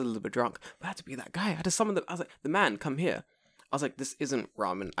I was a little bit drunk, but I had to be that guy. I had to summon I was like, the man, come here. I was like, this isn't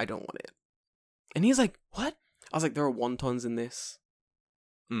ramen. I don't want it. And he's like, what? I was like, there are wontons in this.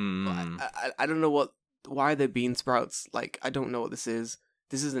 I don't know why are there bean sprouts? Like, I don't know what this is.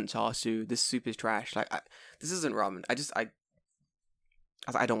 This isn't char siu. This soup is trash. Like, this isn't ramen. I was like,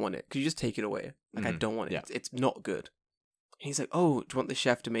 I don't want it. Could you just take it away? Like, I don't want it. It's not good. And he's like, oh, do you want the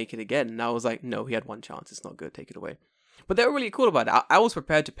chef to make it again? And I was like, no, he had one chance. It's not good. Take it away. But they were really cool about it. I was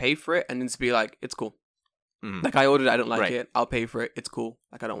prepared to pay for it and then just be like, it's cool. Like, I ordered it. I don't like it. I'll pay for it. It's cool.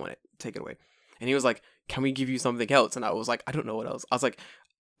 Like, I don't want it. Take it away. And he was like, can we give you something else? And I was like, I don't know what else. I was like,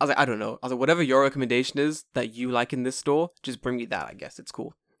 I don't know. I was like, whatever your recommendation is that you like in this store, just bring me that, I guess. It's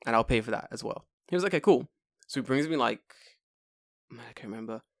cool. And I'll pay for that as well. He was like, okay, cool. So he brings me like, I can't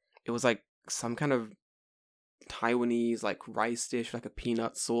remember. It was like some kind of Taiwanese like rice dish, like a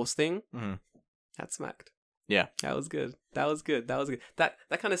peanut sauce thing. That smacked. Yeah. That was good. That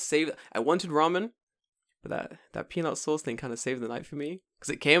kind of saved. I wanted ramen, but that peanut sauce thing kind of saved the night for me.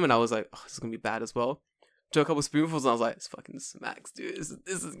 Because it came and I was like, oh, this is going to be bad as well. Took a couple spoonfuls and I was like, this fucking smacks, dude. This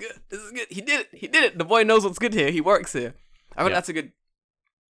is good. This is good. He did it. The boy knows what's good here. He works here. I mean, that's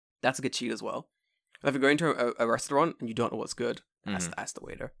a good cheat as well. If you're going to a restaurant and you don't know what's good, that's the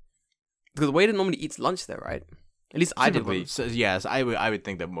waiter. Because the waiter normally eats lunch there, right? At least I did. So, yes, I would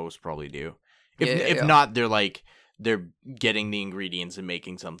think that most probably do. If not, they're getting the ingredients and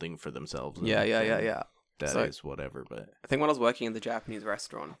making something for themselves. Yeah. that So- is whatever. But I think when I was working in the Japanese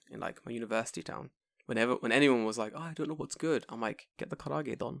restaurant in like my university town, when anyone was like, "Oh, I don't know what's good," I'm like, "Get the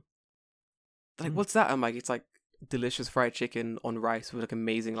karaage don." They're like, Mm. "What's that?" I'm like, "It's like delicious fried chicken on rice with like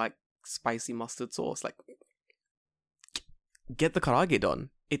amazing like spicy mustard sauce. Like, get the karaage don.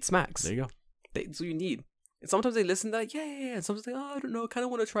 It smacks. there you go. That's all you need." And sometimes they listen, they're like, yeah. And sometimes they, "Oh, I don't know, I kind of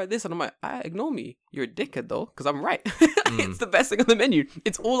want to try this." And I'm like, ignore me. You're a dickhead though, because I'm right. It's the best thing on the menu.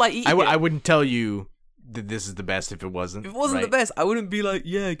 It's all I eat. I here. wouldn't tell you that this is the best if it wasn't. If it wasn't the right? best, I wouldn't be like,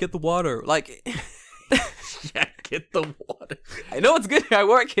 "Yeah, get the water." Like, Yeah, get the water. I know it's good here. I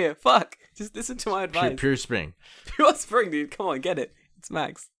work here. Fuck. Just listen to my advice. Pure spring. Pure spring, dude. Come on, get it. It's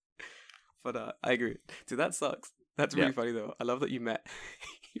max. But I agree. Dude, that sucks. That's really Yeah. funny though. I love that you met.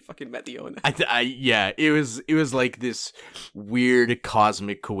 You fucking met the owner. Yeah, it was like this weird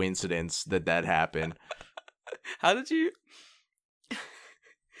cosmic coincidence that happened. How did you?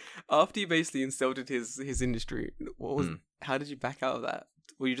 After you basically insulted his industry, what was? How did you back out of that?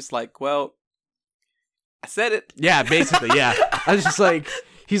 Were you just like, "Well, I said it." Yeah, basically, yeah. I was just like,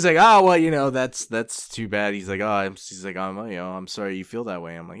 he's like, "Oh, well, that's too bad." He's like, "I'm I'm sorry you feel that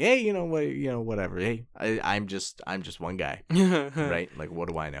way." I'm like, "Hey, whatever. Hey, I'm just one guy, right? Like, what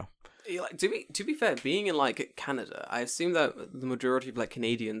do I know?" Yeah, like, to be fair, being in like Canada, I assume that the majority of like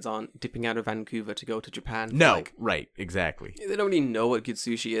Canadians aren't dipping out of Vancouver to go to Japan. For, No, like, right, exactly. they don't really know what good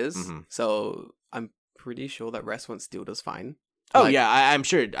sushi is. Mhm. So I'm pretty sure that restaurant still does fine. Oh Like, yeah, I'm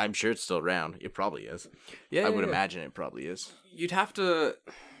sure it's still around. It probably is. yeah. I would yeah. imagine it probably is. You'd have to.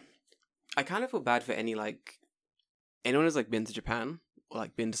 I kind of feel bad for anyone who's like been to Japan or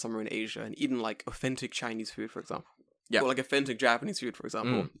like been to somewhere in Asia and eaten like authentic Chinese food, for example. Yeah. Or like authentic Japanese food, for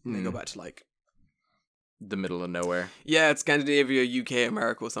example. Mm, And they go mm. back to like, The middle of nowhere. yeah, it's Scandinavia, UK,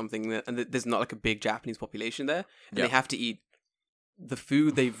 America, or something, and there's not like a big Japanese population there, and Yeah. they have to eat the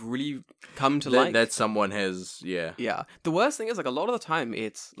food they've really come to That, like. that someone has, yeah. Yeah. The worst thing is like a lot of the time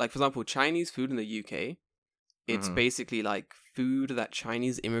it's like, for example, Chinese food in the UK. It's Mhm. basically like food that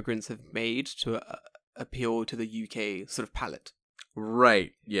Chinese immigrants have made to appeal to the UK sort of palate.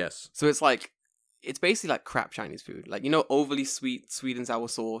 Right. Yes. So it's like, it's basically like crap Chinese food. Like, overly sweet and sour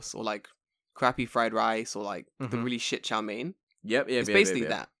sauce, or like crappy fried rice, or like the Mhm. really shit chow mein. Yep. It's basically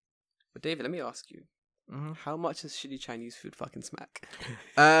that. But David, let me ask you, Mhm. how much does shitty Chinese food fucking smack?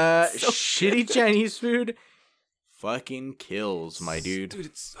 So Shitty good. Chinese food fucking kills, my dude. Dude,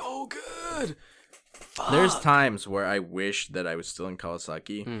 it's so good. Fuck. There's times where I wish that I was still in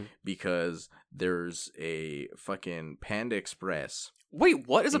Kawasaki Mm. because there's a fucking Panda Express Wait,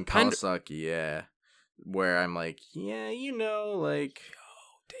 what is a in panda? Kawasaki, yeah. Where I'm like, yeah, like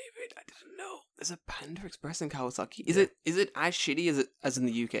David, I didn't know. There's a Panda Express in Kawasaki. Is it as shitty as in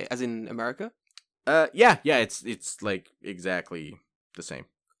the UK, as in America? yeah, it's like exactly the same.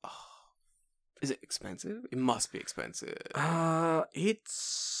 Oh, is it expensive? It must be expensive.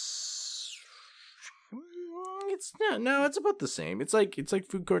 It's no, it's about the same. It's like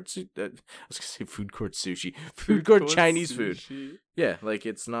food court. I was gonna say food court sushi, food court Chinese food. sushi. Yeah, like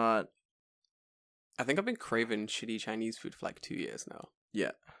it's not. I think I've been craving shitty Chinese food for like 2 years now.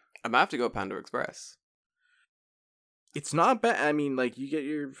 Yeah, I might have to go Panda Express. it's not bad. I mean, like you get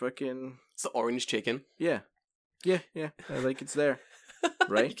your fucking It's the orange chicken. yeah. Like it's there,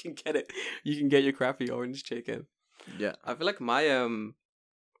 right? You can get it. You can get your crappy orange chicken. Yeah. I feel like my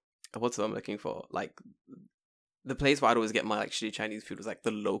what's what I'm looking for? Like the place where I'd always get my like shitty Chinese food was like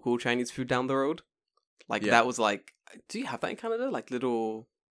the local Chinese food down the road. Like Yeah. that was like, do you have that in Canada? Like little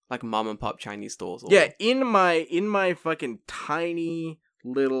like mom and pop Chinese stores? Or... Yeah, in my fucking tiny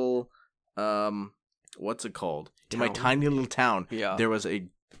little what's it called? In my Town. tiny little town, Yeah.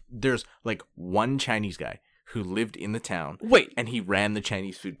 there's like one Chinese guy who lived in the town Wait, and he ran the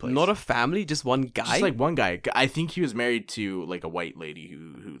Chinese food place. not a family, just one guy? Just like one guy. I think he was married to like a white lady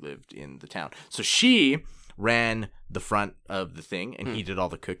who lived in the town. So she ran the front of the thing and he did all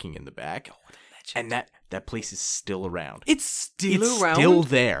the cooking in the back. Oh, what a legend. And that place is still around. It's still It's around? still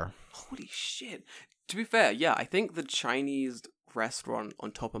there. Holy shit. To be fair, yeah, I think the Chinese restaurant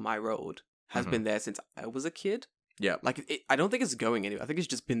on top of my road has Mhm. been there since I was a kid. Yeah. Like, I don't think it's going anywhere. I think it's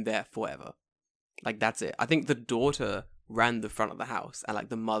just been there forever. Like, that's it. I think the daughter ran the front of the house, and, like,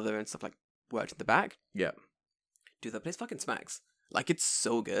 the mother and stuff, like, worked in the back. Yeah. Dude, that place fucking smacks. Like, it's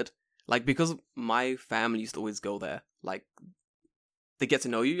so good. Like, because my family used to always go there. Like, they get to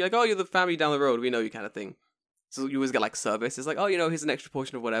know you. You're like, oh, you're the family down the road. We know you kind of thing. So you always get, like, service. It's like, oh, here's an extra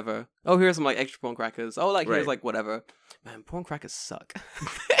portion of whatever. Oh, here's some, like, extra prawn crackers. Oh, like, here's, Right. like, whatever. Man, prawn crackers suck.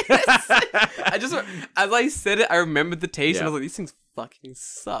 I just, as I said it, I remembered the taste, and I was like, these things fucking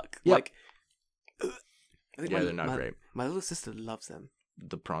suck. Yep. Like, I think Yeah, they're not great. My little sister loves them.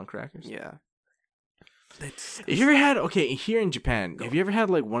 The prawn crackers? Yeah. Have you ever had here in Japan? Have you ever had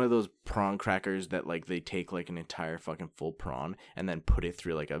like one of those prawn crackers that like they take like an entire fucking full prawn and then put it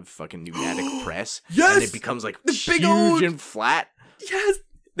through like a fucking pneumatic press? Yes! And it becomes like The huge big old- and flat. Yes,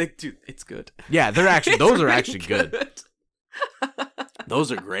 like, dude, it's good. Yeah, those It's are really actually good.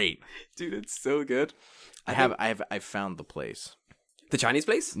 Those are great. Dude, it's so good. I found the place. The Chinese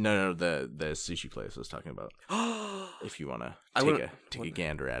place? No, the sushi place I was talking about. If you wanna take a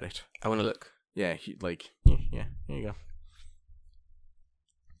gander at it. I want to look. Yeah, yeah, here you go.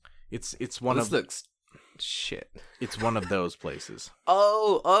 It's one This of looks shit. it's one of those places.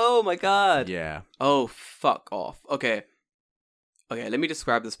 Oh my god. Yeah. Oh, fuck off. Okay, let me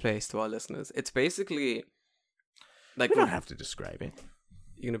describe this place to our listeners. It's basically like We don't have to describe it.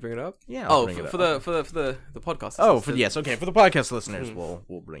 you gonna bring it up? Yeah. I'll Oh, bring it for up. the podcast. Oh, listeners. yes. Okay, for the podcast listeners, Hmm.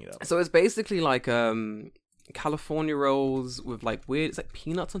 we'll bring it up. So it's basically like California rolls with like weird. It's like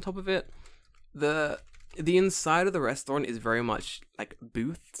peanuts on top of it. The inside of the restaurant is very much like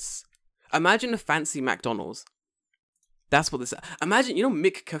booths. Imagine a fancy McDonald's. That's what this. Imagine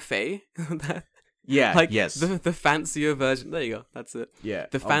Mick Cafe. Yeah. Like yes. the fancier version. There you go. That's it. Yeah.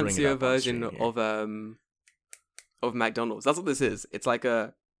 The I'll bring it fancier up on version screen here. of McDonald's. That's what this is. It's like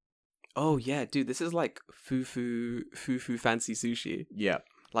a. Oh yeah, dude. This is like fufu fancy sushi. Yeah.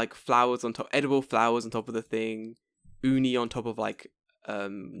 Like flowers on top, edible flowers on top of the thing, uni on top of like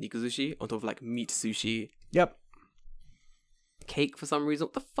nikuzushi on top of like meat sushi, Yep. cake for some reason.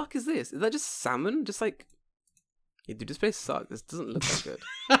 What the fuck is this? Is that just salmon? Just like, yeah, dude, this place sucks. This doesn't look that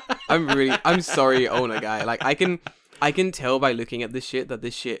good. I'm sorry, owner guy. Like I can tell by looking at this shit that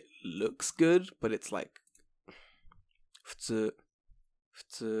this shit looks good, but it's like, so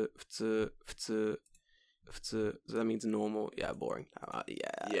that means normal. Yeah, boring.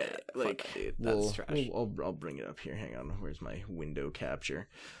 Yeah. Like, fuck, dude, that's trash. I'll bring it up here. Hang on. Where's my window capture?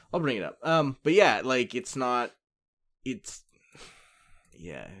 I'll bring it up. But yeah, like it's not. It's.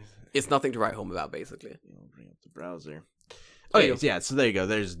 Yeah. It's nothing to write home about, basically. I'll bring up the browser. There you Okay. Yeah. So there you go.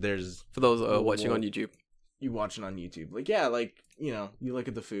 There's For those watching on YouTube. you watching on YouTube. Like yeah, like you look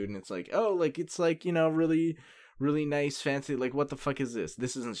at the food and it's like it's like really. Really nice, fancy. Like, what the fuck is this?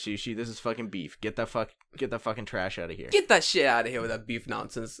 This isn't sushi. This is fucking beef. Get that fucking trash out of here. Get that shit out of here with that beef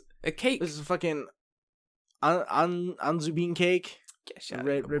nonsense. A cake. This is fucking anzu bean cake. Get that shit out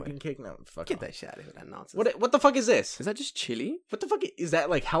Red of here, boy. bean cake. No, fuck Get off. that shit out of here with that nonsense. What the fuck is this? Is that just chili? What the fuck is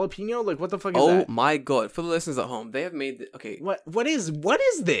that? Like jalapeno? Like what the fuck is Oh that? my god. For the listeners at home, they have made... Okay, What is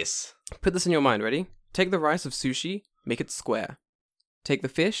this? put this in your mind. Ready? Take the rice of sushi, make it square. Take the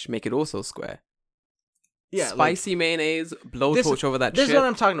fish, make it also square. Yeah, Spicy mayonnaise, blowtorch over that This shit. is what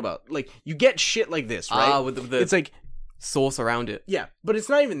I'm talking about. Like you get shit like this, right? With the It's like sauce around it. yeah, but it's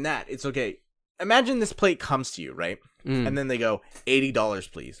not even that. It's okay. Imagine this plate comes to you, right? Mm. And then they go $80,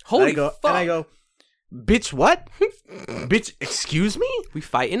 please. Holy and fuck. And I go, bitch, what? Bitch, excuse me? We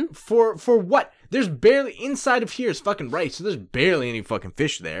fighting? For what? There's barely inside of here is fucking rice, so there's barely any fucking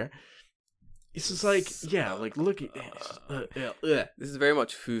fish there. It's just like yeah, like look at This is very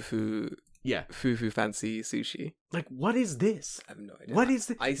much fufu yeah. fancy sushi. Like what is this? I have no idea. What is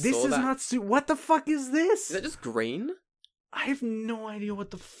this? I This saw is that. not what the fuck is this? Is that just grain? I have no idea what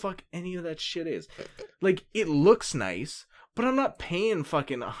the fuck any of that shit is. Like it looks nice, but I'm not paying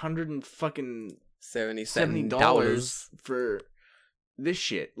fucking $170 $70 for this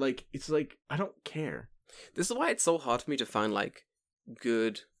shit. Like it's like I don't care. This is why it's so hard for me to find like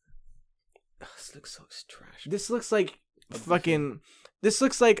good. Ugh, this looks so trash. This looks like This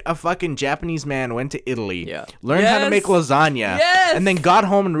looks like a fucking Japanese man went to Italy, Yeah. learned how to make lasagna, Yes! and then got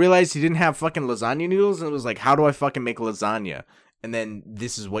home and realized he didn't have fucking lasagna noodles, and was like, how do I fucking make lasagna? And then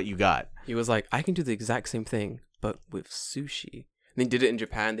this is what you got. He was like, I can do the exact same thing, but with sushi. And he did it in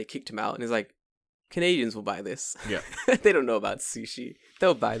Japan. They kicked him out, and he's like, Canadians will buy this. Yeah. They don't know about sushi.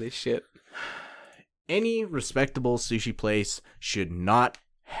 They'll buy this shit. Any respectable sushi place should not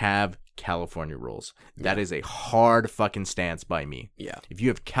have California rolls. That is a hard fucking stance by me. Yeah. If you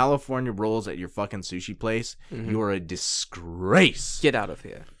have California rolls at your fucking sushi place, you are a disgrace. Get out of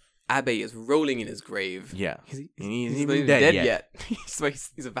here. Abe is rolling in his grave. Yeah. He's He's not even even dead dead yet. yet.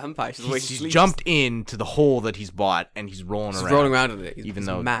 He's a vampire. He's, the way he He's sleeps. jumped into the hole that he's bought and he's rolling He's around. rolling around in it. Even He's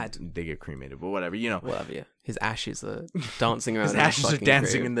though mad. they get cremated, but whatever, you know. Whatever, yeah. His ashes are dancing around. His in the ashes are fucking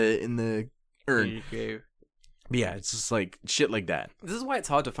dancing grave. in the urn. Grave. But yeah, it's just like shit like that. This is why it's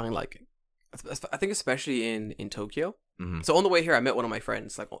hard to find, like, I think especially in Tokyo. Mhm. So on the way here, I met one of my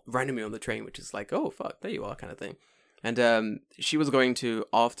friends, like, randomly on the train, which is like, oh, fuck, there you are, kind of thing. And she was going to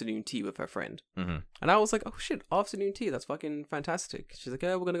afternoon tea with her friend. Mm-hmm. And I was like, oh, shit, afternoon tea, that's fucking fantastic. She's like,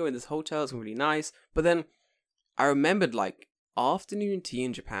 yeah, we're going to go in this hotel, it's going to be really nice. But then I remembered, like, afternoon tea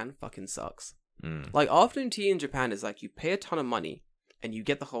in Japan fucking sucks. Like afternoon tea in Japan is like you pay a ton of money and you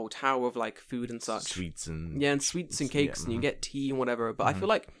get the whole tower of like food and such, sweets and and sweets and cakes, and you get tea and whatever. But I feel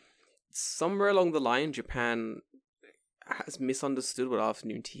like somewhere along the line, Japan has misunderstood what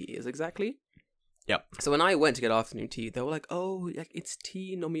afternoon tea is exactly. Yep. So when I went to get afternoon tea, they were like, "Oh, like it's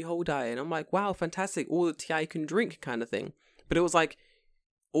tea nomi hodai," and I'm like, "Wow, fantastic! All the tea I can drink," kind of thing. But it was like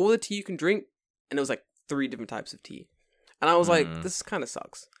all the tea you can drink, and it was like 3 different types of tea. And I was like, this kind of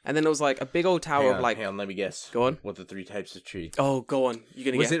sucks. And then it was like a big old tower of like... Hang on, let me guess. Go on. What the 3 types of tea? Oh, go on. You're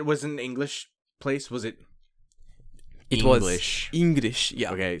going to get... Was it an English place? Was it English? English,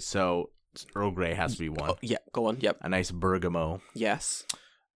 yeah. Okay, so Earl Grey has to be one. Oh, yeah, go on, yep. A nice bergamot. Yes.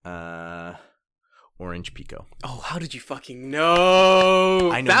 Orange Pico. Oh, how did you fucking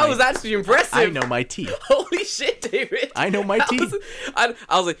know? That was actually impressive. I know my tea. Holy shit, David. I know my tea. I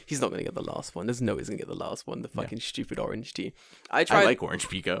was like, he's not going to get the last one. There's no way he's going to get the last one. The fucking stupid orange tea. I like Orange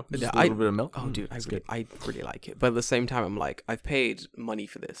Pico. Just a little bit of milk. Oh, dude, I really like it. But at the same time, I'm like, I've paid money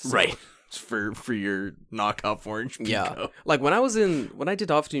for this. So. Right. For your knockoff Orange Pico. Yeah. Like when I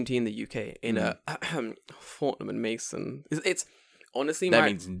did afternoon tea in the UK in a Fortnum and Mason, it's honestly that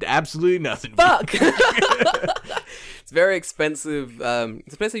means absolutely nothing. Fuck. It's very expensive.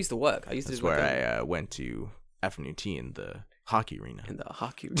 It's a place I used to work. That's where I went to afternoon tea in the hockey arena. In the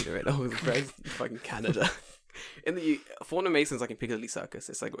hockey arena, right? Oh, it's fucking Canada. In the Fortnum Mason's like in Piccadilly Circus.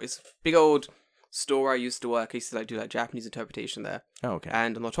 It's like it's big old store I used to work. I used to like do like Japanese interpretation there. Oh, okay.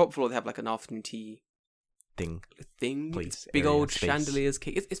 And on the top floor they have like an afternoon tea thing. Place, big old chandeliers,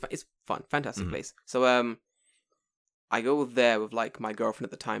 cake. It's fun, fantastic place. So I go there with like my girlfriend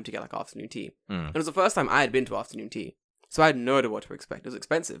at the time to get like afternoon tea. And it was the first time I had been to afternoon tea. So I had no idea what to expect. It was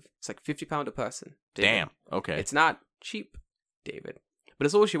expensive. It's like £50 a person. David. Damn. Okay. It's not cheap, David. But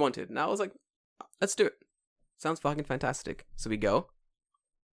it's all she wanted. And I was like, let's do it. Sounds fucking fantastic. So we go.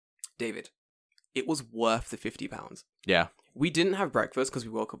 David, it was worth the £50. Yeah. We didn't have breakfast because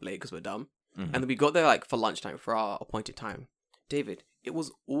we woke up late because we're dumb. And then we got there like for lunchtime for our appointed time. David, it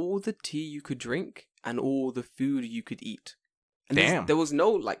was all the tea you could drink and all the food you could eat. And damn. There was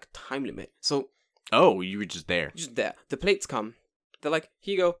no like time limit. So you were just there. Just there. The plates come. They're like,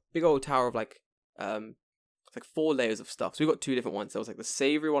 here you go. Big old tower of like it's like 4 layers of stuff. So we got 2 different ones. There was like the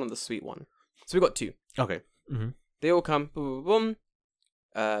savory one and the sweet one. So we got 2. Okay. They all come. Boom, boom,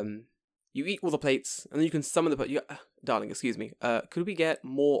 boom. You eat all the plates, and then you can summon the... darling, excuse me. Could we get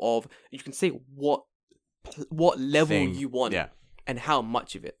more of... You can say what level you want and how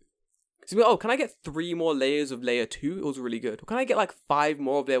much of it. So we go, can I get 3 more layers of layer 2? It was really good. Or can I get like 5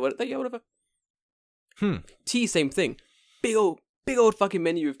 more of layer... Yeah, whatever. Tea, same thing. Big old fucking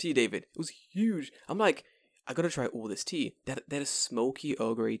menu of tea, David. It was huge. I'm like, I gotta try all this tea. That is smoky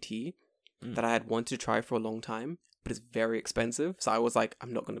Earl Grey tea that I had wanted to try for a long time, but it's very expensive. So I was like,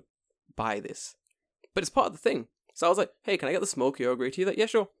 I'm not gonna buy this. But it's part of the thing. So I was like, hey, can I get the smoky Earl Grey tea? Like, yeah,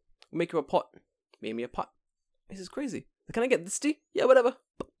 sure. We'll make you a pot. Made me a pot. This is crazy. Can I get this tea? Yeah, whatever.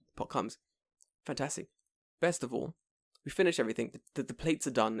 Pot comes. Fantastic. Best of all, we finish everything. The plates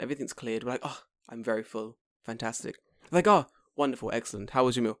are done. Everything's cleared. We're like, oh, I'm very full. Fantastic. Like, oh, wonderful. Excellent. How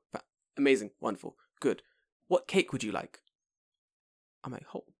was your meal? Amazing. Wonderful. Good. What cake would you like? I'm like,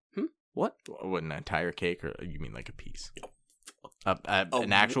 what? What, an entire cake, or you mean like a piece?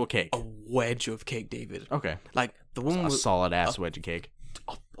 An actual cake. A wedge of cake, David. Okay. Like the one was a solid ass wedge of cake.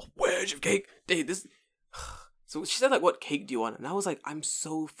 A wedge of cake. Dude, this. So she said like, what cake do you want? And I was like, I'm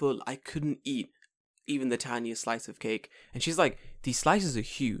so full. I couldn't eat even the tiniest slice of cake. And she's like, these slices are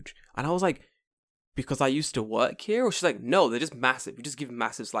huge. And I was like, because I used to work here? Or she's like, no, they're just massive. You just give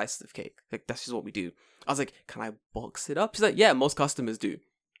massive slices of cake. Like, that's just what we do. I was like, can I box it up? She's like, yeah, most customers do.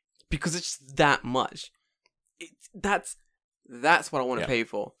 Because it's just that much. That's what I want to pay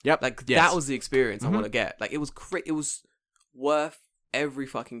for. Yep. Like, that was the experience I want to get. Like, it was it was worth every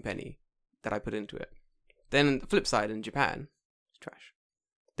fucking penny that I put into it. Then the flip side, in Japan, it's trash.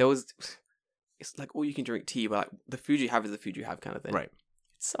 It's like all you can drink tea, but like the food you have is the food you have kind of thing. Right. It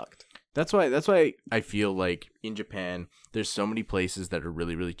sucked. That's why I feel like in Japan, there's so many places that are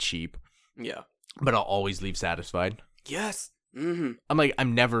really, really cheap. Yeah. But I'll always leave satisfied. Yes. Mm-hmm.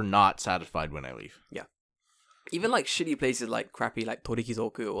 I'm never not satisfied when I leave. Yeah. Even like shitty places like crappy like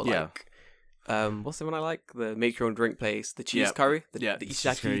Torikizoku or like what's the one I like? The make your own drink place, the cheese curry, the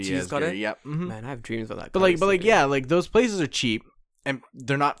Ishizaki cheese curry. Yeah. Mm-hmm. Man, I have dreams about that. But like those places are cheap and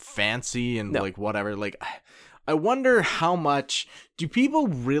they're not fancy and like whatever. Like I wonder how much do people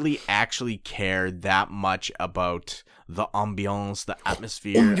really actually care that much about the ambiance, the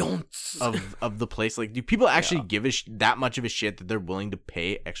atmosphere of the place? Like, do people actually give that much of a shit that they're willing to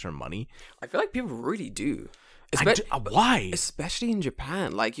pay extra money? I feel like people really do. Why? Especially in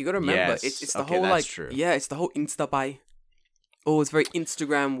Japan. Like, you gotta remember, Yes. it's the Okay, whole, that's like, true. yeah, it's the whole Instabuy. Oh, it's very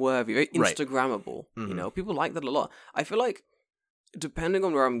Instagram worthy, very Right. Instagrammable. You Mhm. know, people like that a lot. I feel like, depending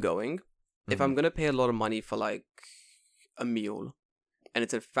on where I'm going, if Mhm. I'm gonna pay a lot of money for, like, a meal, and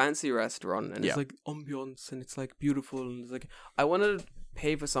it's a fancy restaurant, and Yeah. it's like ambiance, and it's like beautiful, and it's like, I want to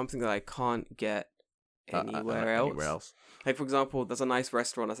pay for something that I can't get anywhere else. Like, for example, there's a nice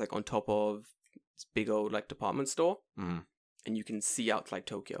restaurant that's like on top of this big old like department store, Mhm. and you can see out like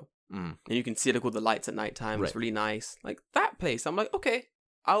Tokyo, Mhm. and you can see like all the lights at nighttime. It's Right. really nice. Like that place, I'm like, okay,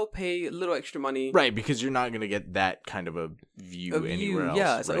 I'll pay a little extra money. Right, because you're not gonna get that kind of a view anywhere else.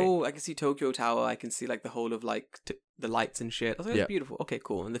 Yeah, it's right? like, oh, I can see Tokyo Tower. I can see like the whole of like the lights and shit. I was like, Yeah. that's beautiful. Okay,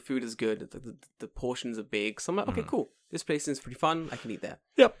 cool. And the food is good. The portions are big. So I'm like, okay, Mhm. cool. This place seems pretty fun. I can eat there.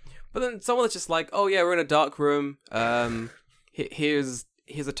 Yep. But then someone that's just like, oh yeah, we're in a dark room. Here's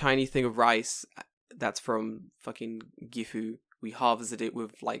a tiny thing of rice that's from fucking Gifu. We harvested it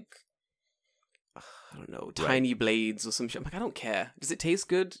with like, I don't know, tiny blades or some shit. I'm like, I don't care. Does it taste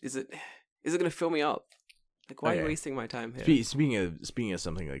good? Is it gonna fill me up? Like, why are you Okay. wasting my time here? Speaking of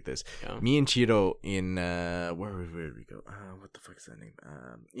something like this, Yeah. me and Chiro in where did we go? What the fuck is that name?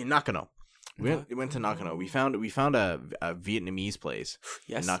 In Nakano. We went to Nakano. We found a Vietnamese place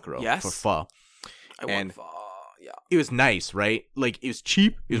Yes. in Nakano Yes. for pho. I and- want pho. Yeah. It was nice, right? Like, it was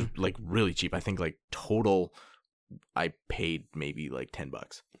cheap. It was like really cheap. I think like total, I paid maybe like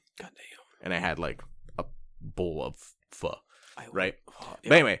 $10, God and I had like a bowl of pho. damn. Right. Yeah.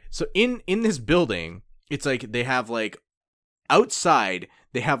 But anyway, so in this building, it's like they have like outside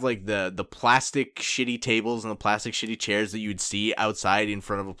they have like the plastic shitty tables and the plastic shitty chairs that you would see outside in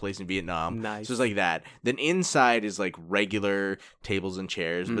front of a place in Vietnam. Nice. So it's like that. Then inside is like regular tables and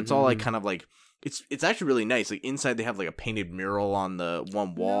chairs, but it's all like kind of like it's actually really nice. Like inside they have like a painted mural on the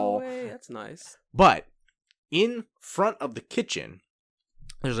one wall. No way. That's nice. But in front of the kitchen,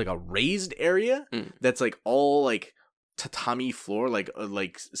 there's like a raised area that's like all like tatami floor, like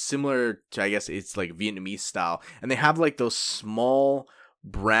similar to, I guess it's like Vietnamese style, and they have like those small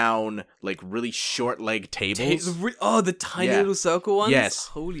brown like really short leg tables. The tiny little circle ones. Yes.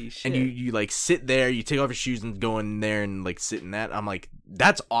 Holy shit. And you like sit there, you take off your shoes and go in there and like sit in that. I'm like,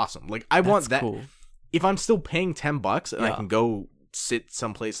 that's awesome. Like, I want that. Cool. If I'm still paying $10 and I Yeah. can go sit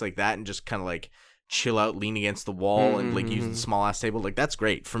someplace like that and just kind of like chill out, lean against the wall, and like use the small ass table, like, that's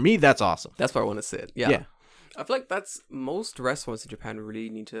great. For me, that's awesome. That's where I want to sit. Yeah. Yeah. I feel like that's most restaurants in Japan really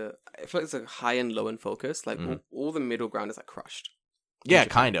need to. I feel like it's like high and low in focus. Like all the middle ground is like crushed. Yeah,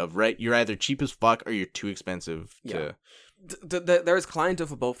 kind of, right? You're either cheap as fuck or you're too expensive to... There is clientele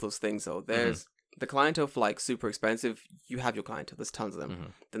for both those things, though. There's the clientele for like super expensive. You have your clientele. There's tons of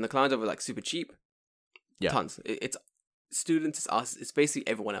them. Then the clientele for like super cheap. Yeah. Tons. It's students. It's us. It's basically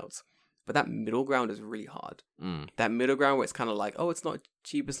everyone else. But that middle ground is really hard. That middle ground where it's kind of like, oh, it's not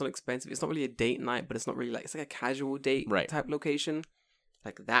cheap, it's not expensive, it's not really a date night, but it's not really like, it's like a casual date type location.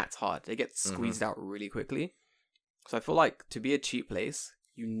 Like, that's hard. They get squeezed out really quickly. So I feel like to be a cheap place,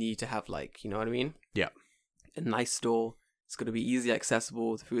 you need to have like, you know what I mean? Yeah. A nice store. It's going to be easy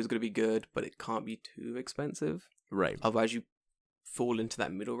accessible. The food is going to be good, but it can't be too expensive. Right. Otherwise, you fall into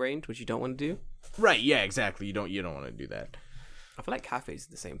that middle range, which you don't want to do. Right, yeah, exactly. You don't want to do that. I feel like cafes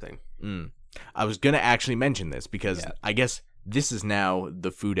are the same thing. I was going to actually mention this because Yeah. I guess this is now the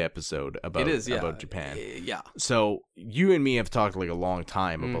food episode about, about Japan. Yeah. So you and me have talked like a long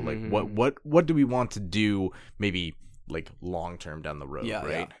time about like what do we want to do maybe like long term down the road, Yeah,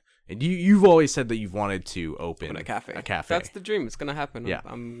 right? yeah. And you've always said that you've wanted to open A cafe. A cafe. That's the dream. It's gonna happen. Yeah.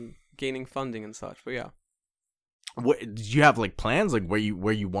 I'm gaining funding and such, but yeah. What do you have like plans like where you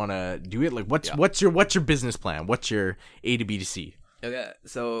want to do it? Like what's your business plan? What's your A to B to C? Okay,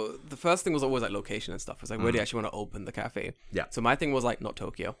 so the first thing was always like location and stuff. It's like, where do you actually want to open the cafe? Yeah. So my thing was like, not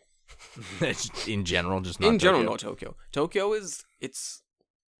Tokyo. In general, just not In general, Tokyo. not Tokyo. Tokyo is it's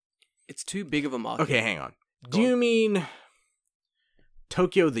too big of a market. Okay, hang on. Do you mean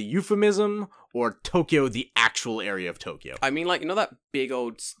Tokyo the euphemism or Tokyo the actual area of Tokyo? I mean, like, you know that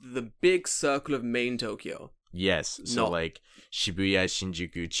the big circle of main Tokyo. Yes. So No. like Shibuya,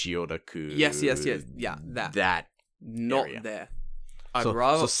 Shinjuku, Chiyoda-ku. Yes. Yeah, that. That Not area. there. I'd So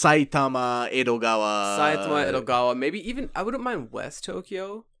rather Saitama, Edogawa. Saitama, Edogawa, maybe even I wouldn't mind West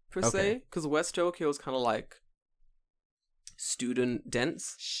Tokyo per se, Okay. because West Tokyo is kind of like student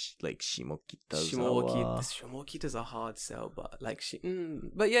dense. Like Shimokitazawa. Shimokita's a hard sell, but like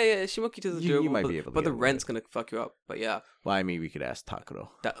but yeah, Shimokita's You doable. might but, be able to but get the away rent's gonna fuck you up. But yeah, Well, I mean, we could ask Takuro.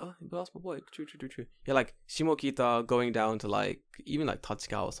 but that's my boy. True. Yeah, like Shimokita going down to like even like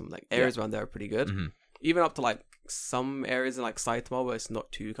Tachikawa or something, like areas around there are pretty good. Mhm. Even up to like some areas in like Saitama where it's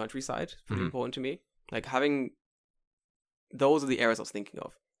not too countryside. It's pretty important to me. Like having those are the areas I was thinking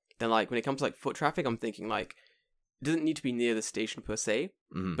of. Then like when it comes to like foot traffic, I'm thinking like it doesn't need to be near the station per se,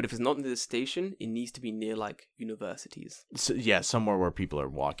 but if it's not near the station, it needs to be near like universities. So, yeah, somewhere where people are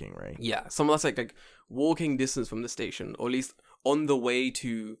walking, right? Yeah, somewhere that's like walking distance from the station, or at least on the way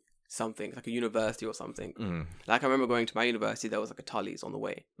to something like a university or something. Like I remember going to my university, there was like a Tully's on the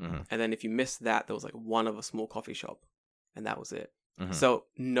way, and then if you missed that, there was like one other small coffee shop, and that was it. So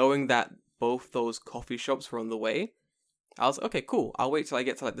knowing that both those coffee shops were on the way, I was like, okay, cool. I'll wait till I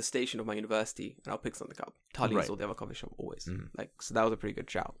get to like the station of my university and I'll pick something up. Tully's or the other coffee shop always. Like, so that was a pretty good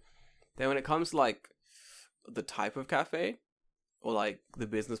shout. Then when it comes to like the type of cafe or like the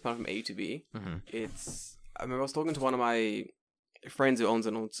business plan from A to B, it's. I remember I was talking to one of my friends who owns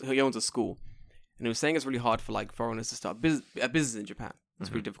a school, and he was saying it's really hard for like foreigners to start a business in Japan. It's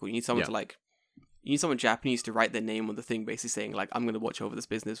pretty difficult. You need someone to like. You need someone Japanese to write their name on the thing, basically saying like, "I'm going to watch over this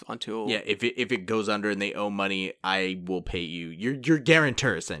business until." Yeah, if it goes under and they owe money, I will pay you. You're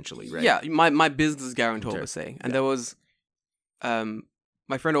guarantor essentially, right? Yeah, my business guarantor was saying, and there was,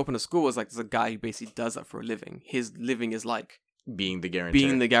 my friend opened a school. Was like, there's a guy who basically does that for a living. His living is like being the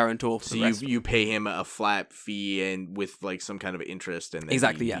guarantor. For so the you pay him a flat fee and with like some kind of interest, and then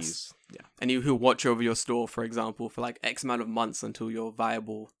exactly yes, and he'll watch over your store, for example, for like X amount of months until you're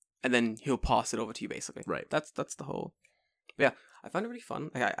viable. And then he'll pass it over to you, basically. Right. That's the whole. But yeah, I find it really fun.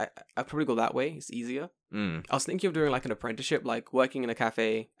 I'd probably go that way. It's easier. I was thinking of doing like an apprenticeship, like working in a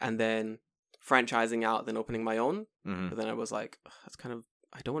cafe and then franchising out, then opening my own. But then I was like, that's kind of.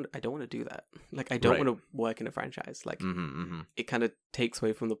 I don't want to do that. Like I don't want to work in a franchise. Like it kind of takes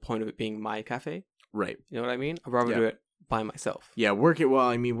away from the point of it being my cafe. Right. You know what I mean? I'd rather do it by myself. Yeah,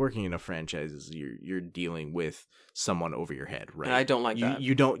 working in a franchise is you're dealing with someone over your head, right? And I don't like that.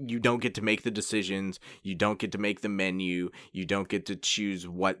 You don't get to make the decisions, you don't get to make the menu, you don't get to choose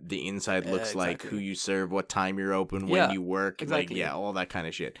what the inside looks like, who you serve, what time you're open, when you work, like all that kind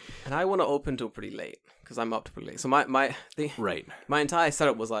of shit. And I want to open till pretty late because I'm up to pretty late. So my entire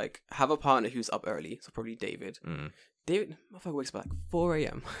setup was like have a partner who's up early, so probably David. David, motherfucker wakes up at like 4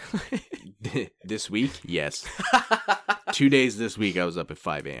 a.m. This week, yes. 2 days this week, I was up at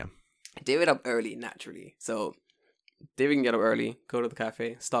 5 a.m. David up early, naturally. So, David can get up early, go to the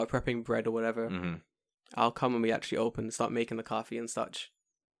cafe, start prepping bread or whatever. I'll come when we actually open, start making the coffee and such.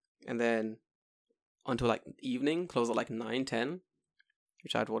 And then, until like evening, close at like 9, 10,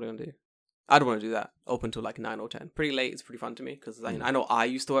 which I'd want to do. I'd want to do that. Open till like 9 or 10. Pretty late, it's pretty fun to me, because I know I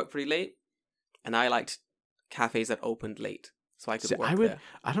used to work pretty late, and I liked cafes that opened late. So I could work there.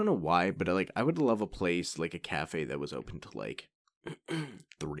 I don't know why, but I would love a place like a cafe that was open to like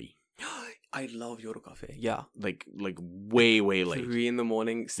 3. I love Yoro Cafe. Yeah. Like way late. 3 in the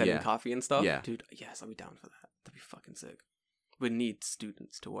morning, selling coffee and stuff. Yeah. Dude, yes, I'll be down for that. That'd be fucking sick. We need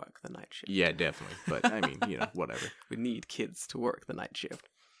students to work the night shift. Yeah, definitely. But I mean, whatever. We need kids to work the night shift.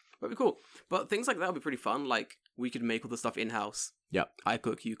 That'd be cool. But things like that would be pretty fun. Like, we could make all the stuff in-house. Yep. I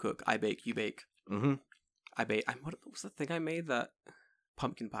cook, you cook. I bake, you bake. I made. What was the thing I made? That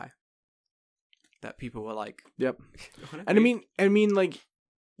pumpkin pie. That people were like. Yep. And I mean, like,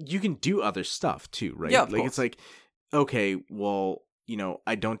 you can do other stuff too, right? Yeah, like course. It's like, okay, well,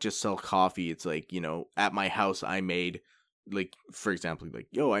 I don't just sell coffee. It's like, at my house, I made, like, for example, like,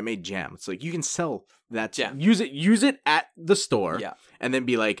 I made jam. It's like you can sell that jam. Use it at the store. Yeah. And then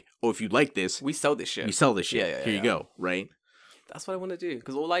be like, oh, if you like this, we sell this shit. Yeah, Here you go, right? That's what I want to do,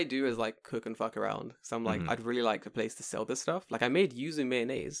 because all I do is like cook and fuck around. So I'm like, I'd really like a place to sell this stuff. Like I made yuzu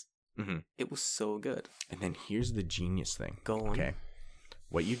mayonnaise. It was so good. And then here's the genius thing. Go on. Okay,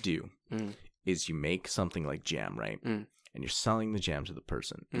 what you do is you make something like jam, right? And you're selling the jam to the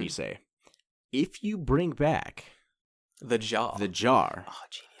person, and you say, if you bring back the jar, oh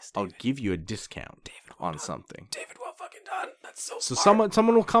genius, David. I'll give you a discount on something. David, well fucking done. That's so. So smart.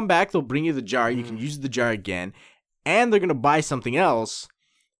 someone will come back. They'll bring you the jar. You can use the jar again. And they're gonna buy something else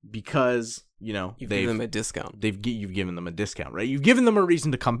because you've given them a discount. You've given them a discount, right? You've given them a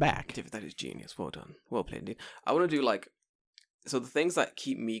reason to come back. David, that is genius. Well done. Well played, indeed. I want to do so the things that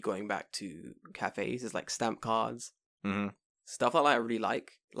keep me going back to cafes is like stamp cards, stuff like that. I really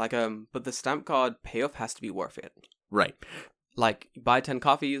like. But the stamp card payoff has to be worth it. Right. Like buy 10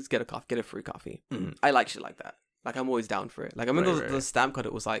 coffees, get a free coffee. I like shit like that. Like I'm always down for it. Like I remember the stamp card.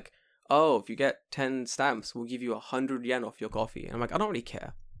 It was like, oh, if you get 10 stamps, we'll give you 100 yen off your coffee. And I'm like, I don't really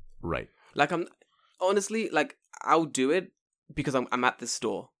care. Right. Like, I'm honestly, like, I'll do it because I'm at this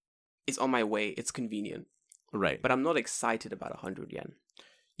store. It's on my way. It's convenient. Right. But I'm not excited about 100 yen.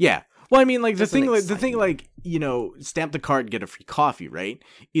 Yeah. Well, I mean, like, the thing, stamp the card, get a free coffee, right?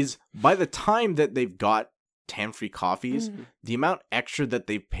 Is by the time that they've got 10 free coffees, the amount extra that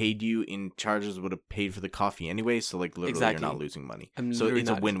they've paid you in charges would have paid for the coffee anyway. So like literally Exactly. you're not losing money. I'm So literally it's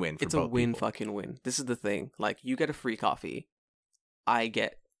a win-win for It's both a win people. fucking win. This is the thing. Like, you get a free coffee. I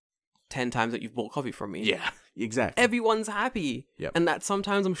get 10 times that you've bought coffee from me. Yeah, exactly. Everyone's happy. Yep. And that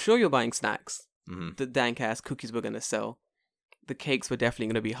sometimes I'm sure you're buying snacks. hmm The dank ass cookies we're going to sell. The cakes we're definitely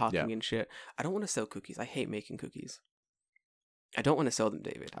going to be hawking Yeah. and shit. I don't want to sell cookies. I hate making cookies. I don't want to sell them,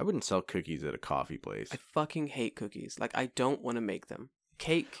 David. I wouldn't sell cookies at a coffee place. I fucking hate cookies. Like, I don't want to make them.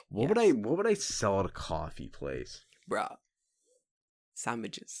 Cake. What would I sell at a coffee place? Bruh.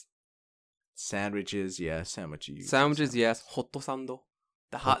 Sandwiches. Sandwiches, yeah, sandwiches. Sandwiches, yes. Hotto sando.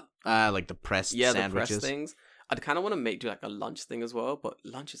 The hot. Like the pressed Yeah, sandwiches. the press things. I'd kind of want to do like a lunch thing as well, but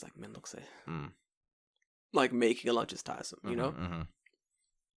lunch is like mendokusai. Mm. Like, making a lunch is tiresome, you know? Mhm.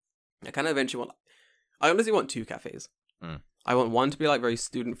 I kind of eventually want. I honestly want 2 cafes. Mm. I want one to be like very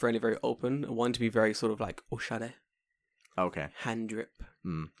student friendly, very open, and one to be very sort of like oshare, Okay. hand drip,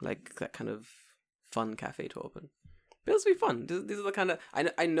 Mm. like that kind of fun cafe to open. But this will be fun. These are the kind of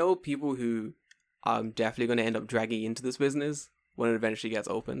I know people who are definitely going to end up dragging into this business when it eventually gets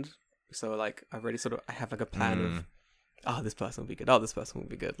opened. So like I've already I have like a plan of, oh, this person will be good. Oh, this person will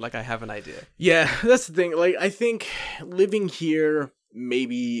be good. Like, I have an idea. Yeah, that's the thing. Like, I think living here,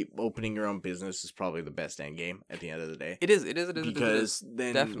 maybe opening your own business is probably the best end game at the end of the day. It is. Because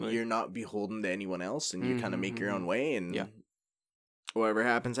then Definitely. you're not beholden to anyone else, and you kind of make your own Mhm. way, and Yeah. whatever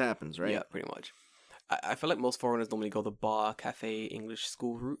happens, happens, right? Yeah, pretty much. I feel like most foreigners normally go the bar, cafe, English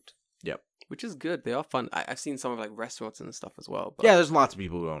school route. Yep. Which is good. They are fun. I've seen some of like restaurants and stuff as well. But Yeah, there's lots of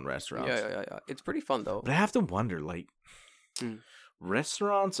people who own restaurants. yeah. It's pretty fun though. But I have to wonder, like, Mm.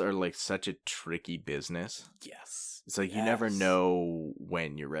 restaurants are like such a tricky business. Yes. It's like you never Yes. know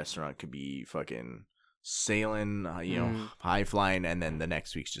when your restaurant could be fucking sailing, high flying, and then the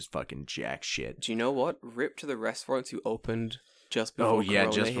next week's just fucking jack shit. Do you know what? Rip to the restaurants who opened just before. Oh yeah,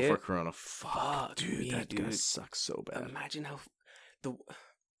 Corona just hit. before Corona. Fuck, Fuck dude, me, that's gonna dude. suck so bad. Imagine how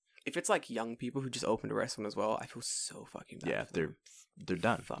if it's like young people who just opened a restaurant as well. I feel so fucking bad. Yeah, for them. they're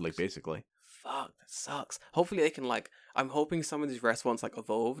done. Fucks. Like basically. Fuck, that sucks. Hopefully they can I'm hoping some of these restaurants like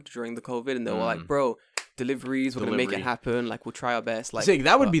evolved during the COVID and they were like, bro, deliveries, we're gonna make it Delivery. happen. Like, we'll try our best. Like, Like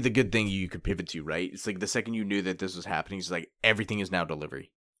that would be the good thing you could pivot to, right? It's like the second you knew that this was happening, it's like everything is now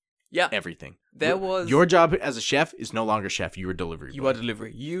delivery. yeah. Everything. There was Your job as a chef is no longer chef. You are delivery. you boy. are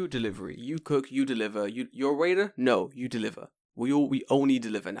delivery. You delivery. You cook. You deliver. Your waiter. No, you deliver. We only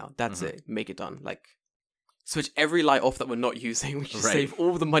deliver now. That's it. Make it done. Like, switch every light off that we're not using. We just Right. save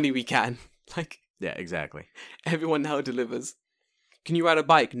all the money we can. Like, Yeah, exactly. everyone now delivers. Can you ride a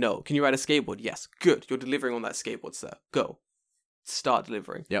bike? No. Can you ride a skateboard? Yes. Good. You're delivering on that skateboard, sir. Go. Start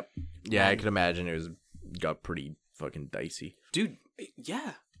delivering. Yep. Yeah, I could imagine it got pretty fucking dicey. Dude,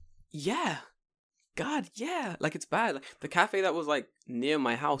 yeah. Yeah. God, yeah. Like, it's bad. Like, the cafe that was, like, near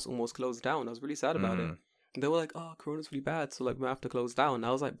my house almost closed down. I was really sad about it. They were like, oh, Corona's really bad, so, like, we have to close down. And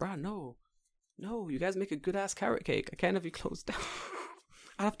I was like, bruh, no. No, you guys make a good-ass carrot cake. I can't have you close down.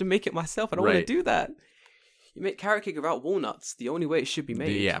 I have to make it myself. I don't want Right. to do that. You make carrot cake without walnuts. The only way it should be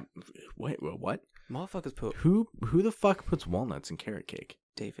made. Yeah. Wait, what? Motherfuckers put Who the fuck puts walnuts in carrot cake?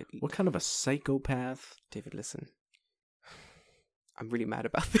 David. What kind of a psychopath? David, listen. I'm really mad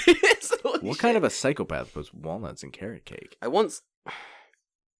about this. What kind of a psychopath puts walnuts in carrot cake? I once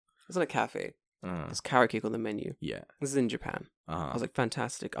was in a cafe. Uh, There's carrot cake on the menu. yeah. This is in Japan. I Uh-huh. was like,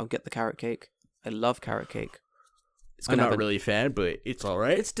 fantastic. I'll get the carrot cake. I love carrot cake. It's I'm gonna not have really a fan, but it's all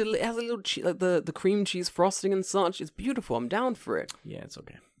right. it has a little like the cream cheese frosting and such. It's beautiful. I'm down for it. Yeah, it's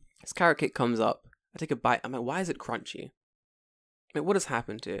okay. This carrot cake comes up. I take a bite. I'm like, why is it crunchy? Like, what has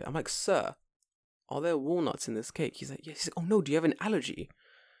happened to it? I'm like, sir, are there walnuts in this cake? He's like, yes. He's like, oh no, do you have an allergy?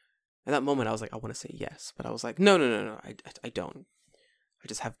 At that moment, I was like, I want to say yes, but I was like, no, I don't. I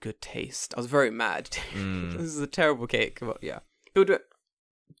just have good taste. I was very mad. This is a terrible cake, but yeah. People do it.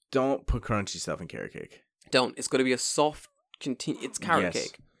 Don't put crunchy stuff in carrot cake. Don't. It's got to be a soft, it's carrot Yes.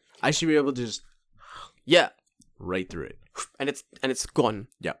 cake. I should be able to just Yeah, right through it. and it's gone.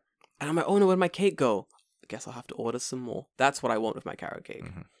 Yeah. And I'm like, oh no, where'd my cake go? I guess I'll have to order some more. That's what I want with my carrot cake.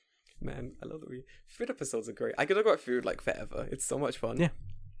 Mhm. Man, I love that food episodes are great. I could talk about food like forever. It's so much fun. Yeah.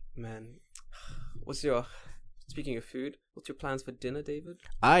 Man, speaking of food, what's your plans for dinner, David?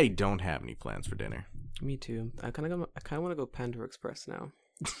 I don't have any plans for dinner. Me too. I kind of want to go Panda Express now.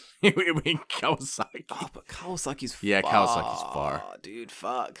 Wait, Kawasaki. Oh, but Kawasaki's far. Yeah, Kawasaki's far. Dude,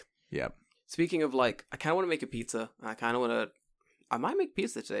 fuck. Yep. Speaking of like, I kind of want to make a pizza. I might make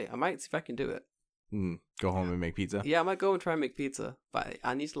pizza today. I might see if I can do it. Go home and make pizza. Yeah, I might go and try and make pizza, but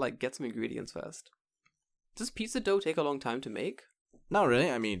I need to like get some ingredients first. Does pizza dough take a long time to make? Not really.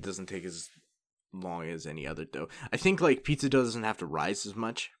 I mean, it doesn't take as long as any other dough. I think like pizza dough doesn't have to rise as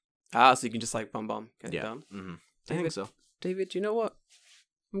much. So you can just like get it Yeah. done. Mm-hmm. I think so. David, you know what?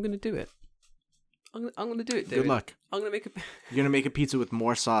 I'm gonna do it. I'm gonna do it, David. Good luck. I'm gonna make a. You're gonna make a pizza with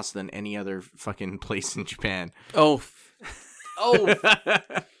more sauce than any other fucking place in Japan. Oh.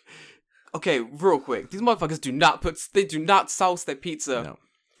 Okay, real quick. These motherfuckers do not sauce their pizza. No.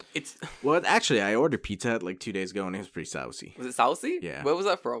 It's Well, actually, I ordered Pizza Hut like 2 days ago, and it was pretty saucy. Was it saucy? Yeah. Where was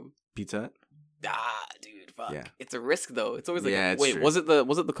that from? Pizza Hut? Dude, fuck. Yeah. It's a risk though. It's always like Yeah, it's wait, true. was it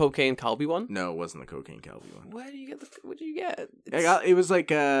the cocaine Calbee one? No, it wasn't the cocaine Calbee one. What do you get? It was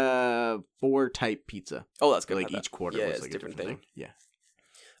like a 4-type pizza. Oh, that's good. Like each quarter yeah, was it's like a different thing. Yeah.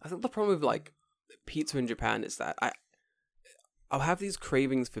 I think the problem with like pizza in Japan is that I'll have these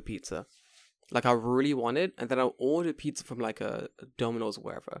cravings for pizza. Like I really want it, and then I'll order pizza from like a Domino's or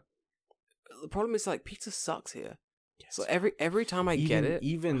wherever. The problem is like pizza sucks here. Yes. So every time I get it,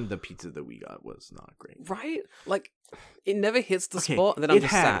 even the pizza that we got was not great. right? Like it never hits the spot, and then I'm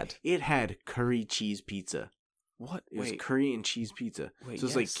just sad. It had curry cheese pizza. What? It was Wait, curry and cheese pizza. Wait, So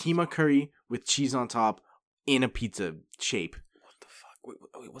it's like yes. keema curry with cheese on top in a pizza shape, what the fuck?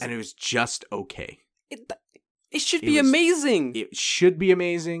 Wait, was and it was just okay. it should it be was- amazing. It should be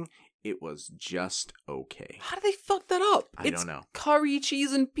amazing. It was just okay. How did they fuck that up? I don't know. Curry,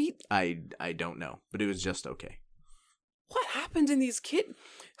 cheese, and pizza. I don't know, but it was just okay. What happened in these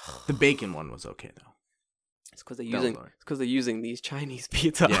The bacon one was okay though. It's because they're That was using. alright. It's because they're using these Chinese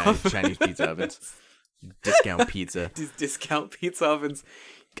pizza Yeah, ovens. Chinese pizza ovens. Discount pizza. These discount pizza ovens.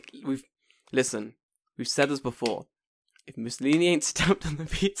 We've said this before. If Mussolini ain't stamped on the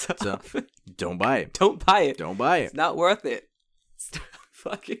pizza So- oven, Don't buy it. don't buy it. Don't buy It's it. not worth it. It's not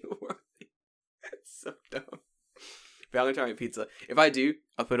fucking worth it. It's so dumb. But I'm gonna try my pizza. If I do,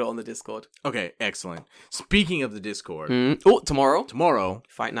 I'll put it on the Discord. Okay, excellent. Speaking of the Discord, Oh, tomorrow tomorrow,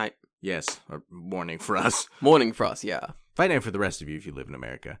 fight night. yes, or morning for us. Morning for us. Yeah. Fight night for the rest of you if you live in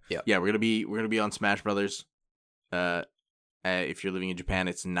America. Yeah. Yeah, we're gonna be on Smash Brothers. If you're living in Japan,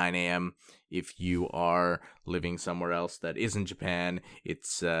 it's 9 a.m. If you are living somewhere else that isn't Japan,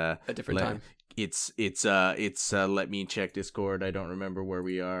 it's A different time. It's let me check Discord. I don't remember where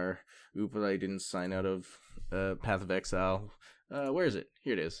we are. Oop, I didn't sign out of Path of Exile. Where is it?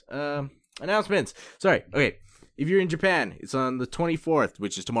 Here it is. Announcements. Sorry. Okay. If you're in Japan, it's on the 24th,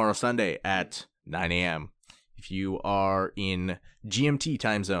 which is tomorrow Sunday at 9 a.m. If you are in GMT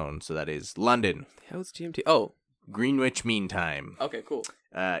time zone, so that is London, How's GMT? Oh, Greenwich Mean Time, okay, cool.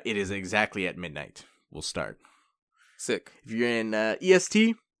 it is exactly at midnight. We'll start. Sick. If you're in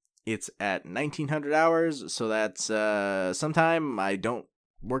EST, it's at 1900 hours, so that's sometime I don't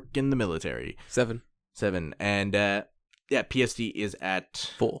work in the military. 7, 7. And yeah, PST is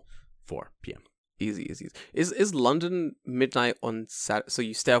at 4. 4 p.m. Easy. Is London midnight on Saturday? So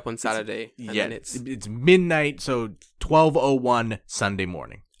you stay up on Saturday, and Yeah, then it's it's midnight, so 12:01 Sunday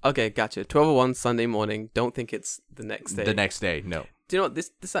morning. okay. Gotcha. 12:01 Sunday morning. Don't think it's the next day. The next day, no. Do you know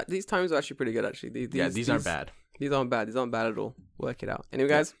what? These times are actually pretty good. Actually, These aren't bad. These aren't bad. These aren't bad at all. Work it out. Anyway,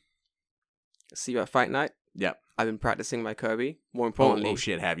 guys, see you at fight night. Yeah. I've been practicing my Kirby. More Oh, importantly,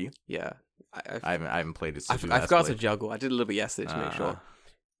 shit, have you? yeah, I haven't played it I since we forgot last to played. juggle. I did a little bit yesterday to make sure. Uh,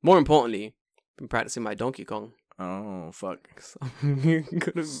 More importantly, been practicing my Donkey Kong. Oh, fuck.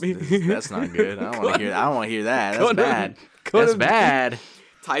 That's That's not good. I don't want to hear. I don't want to hear that. That's Gonna- bad. gonna That's be- bad.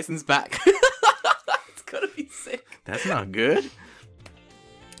 Tyson's back. It's gonna be sick. That's not good.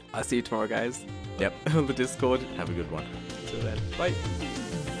 I'll see you tomorrow, guys. Yep. On the Discord. Have a good one. Till then, bye.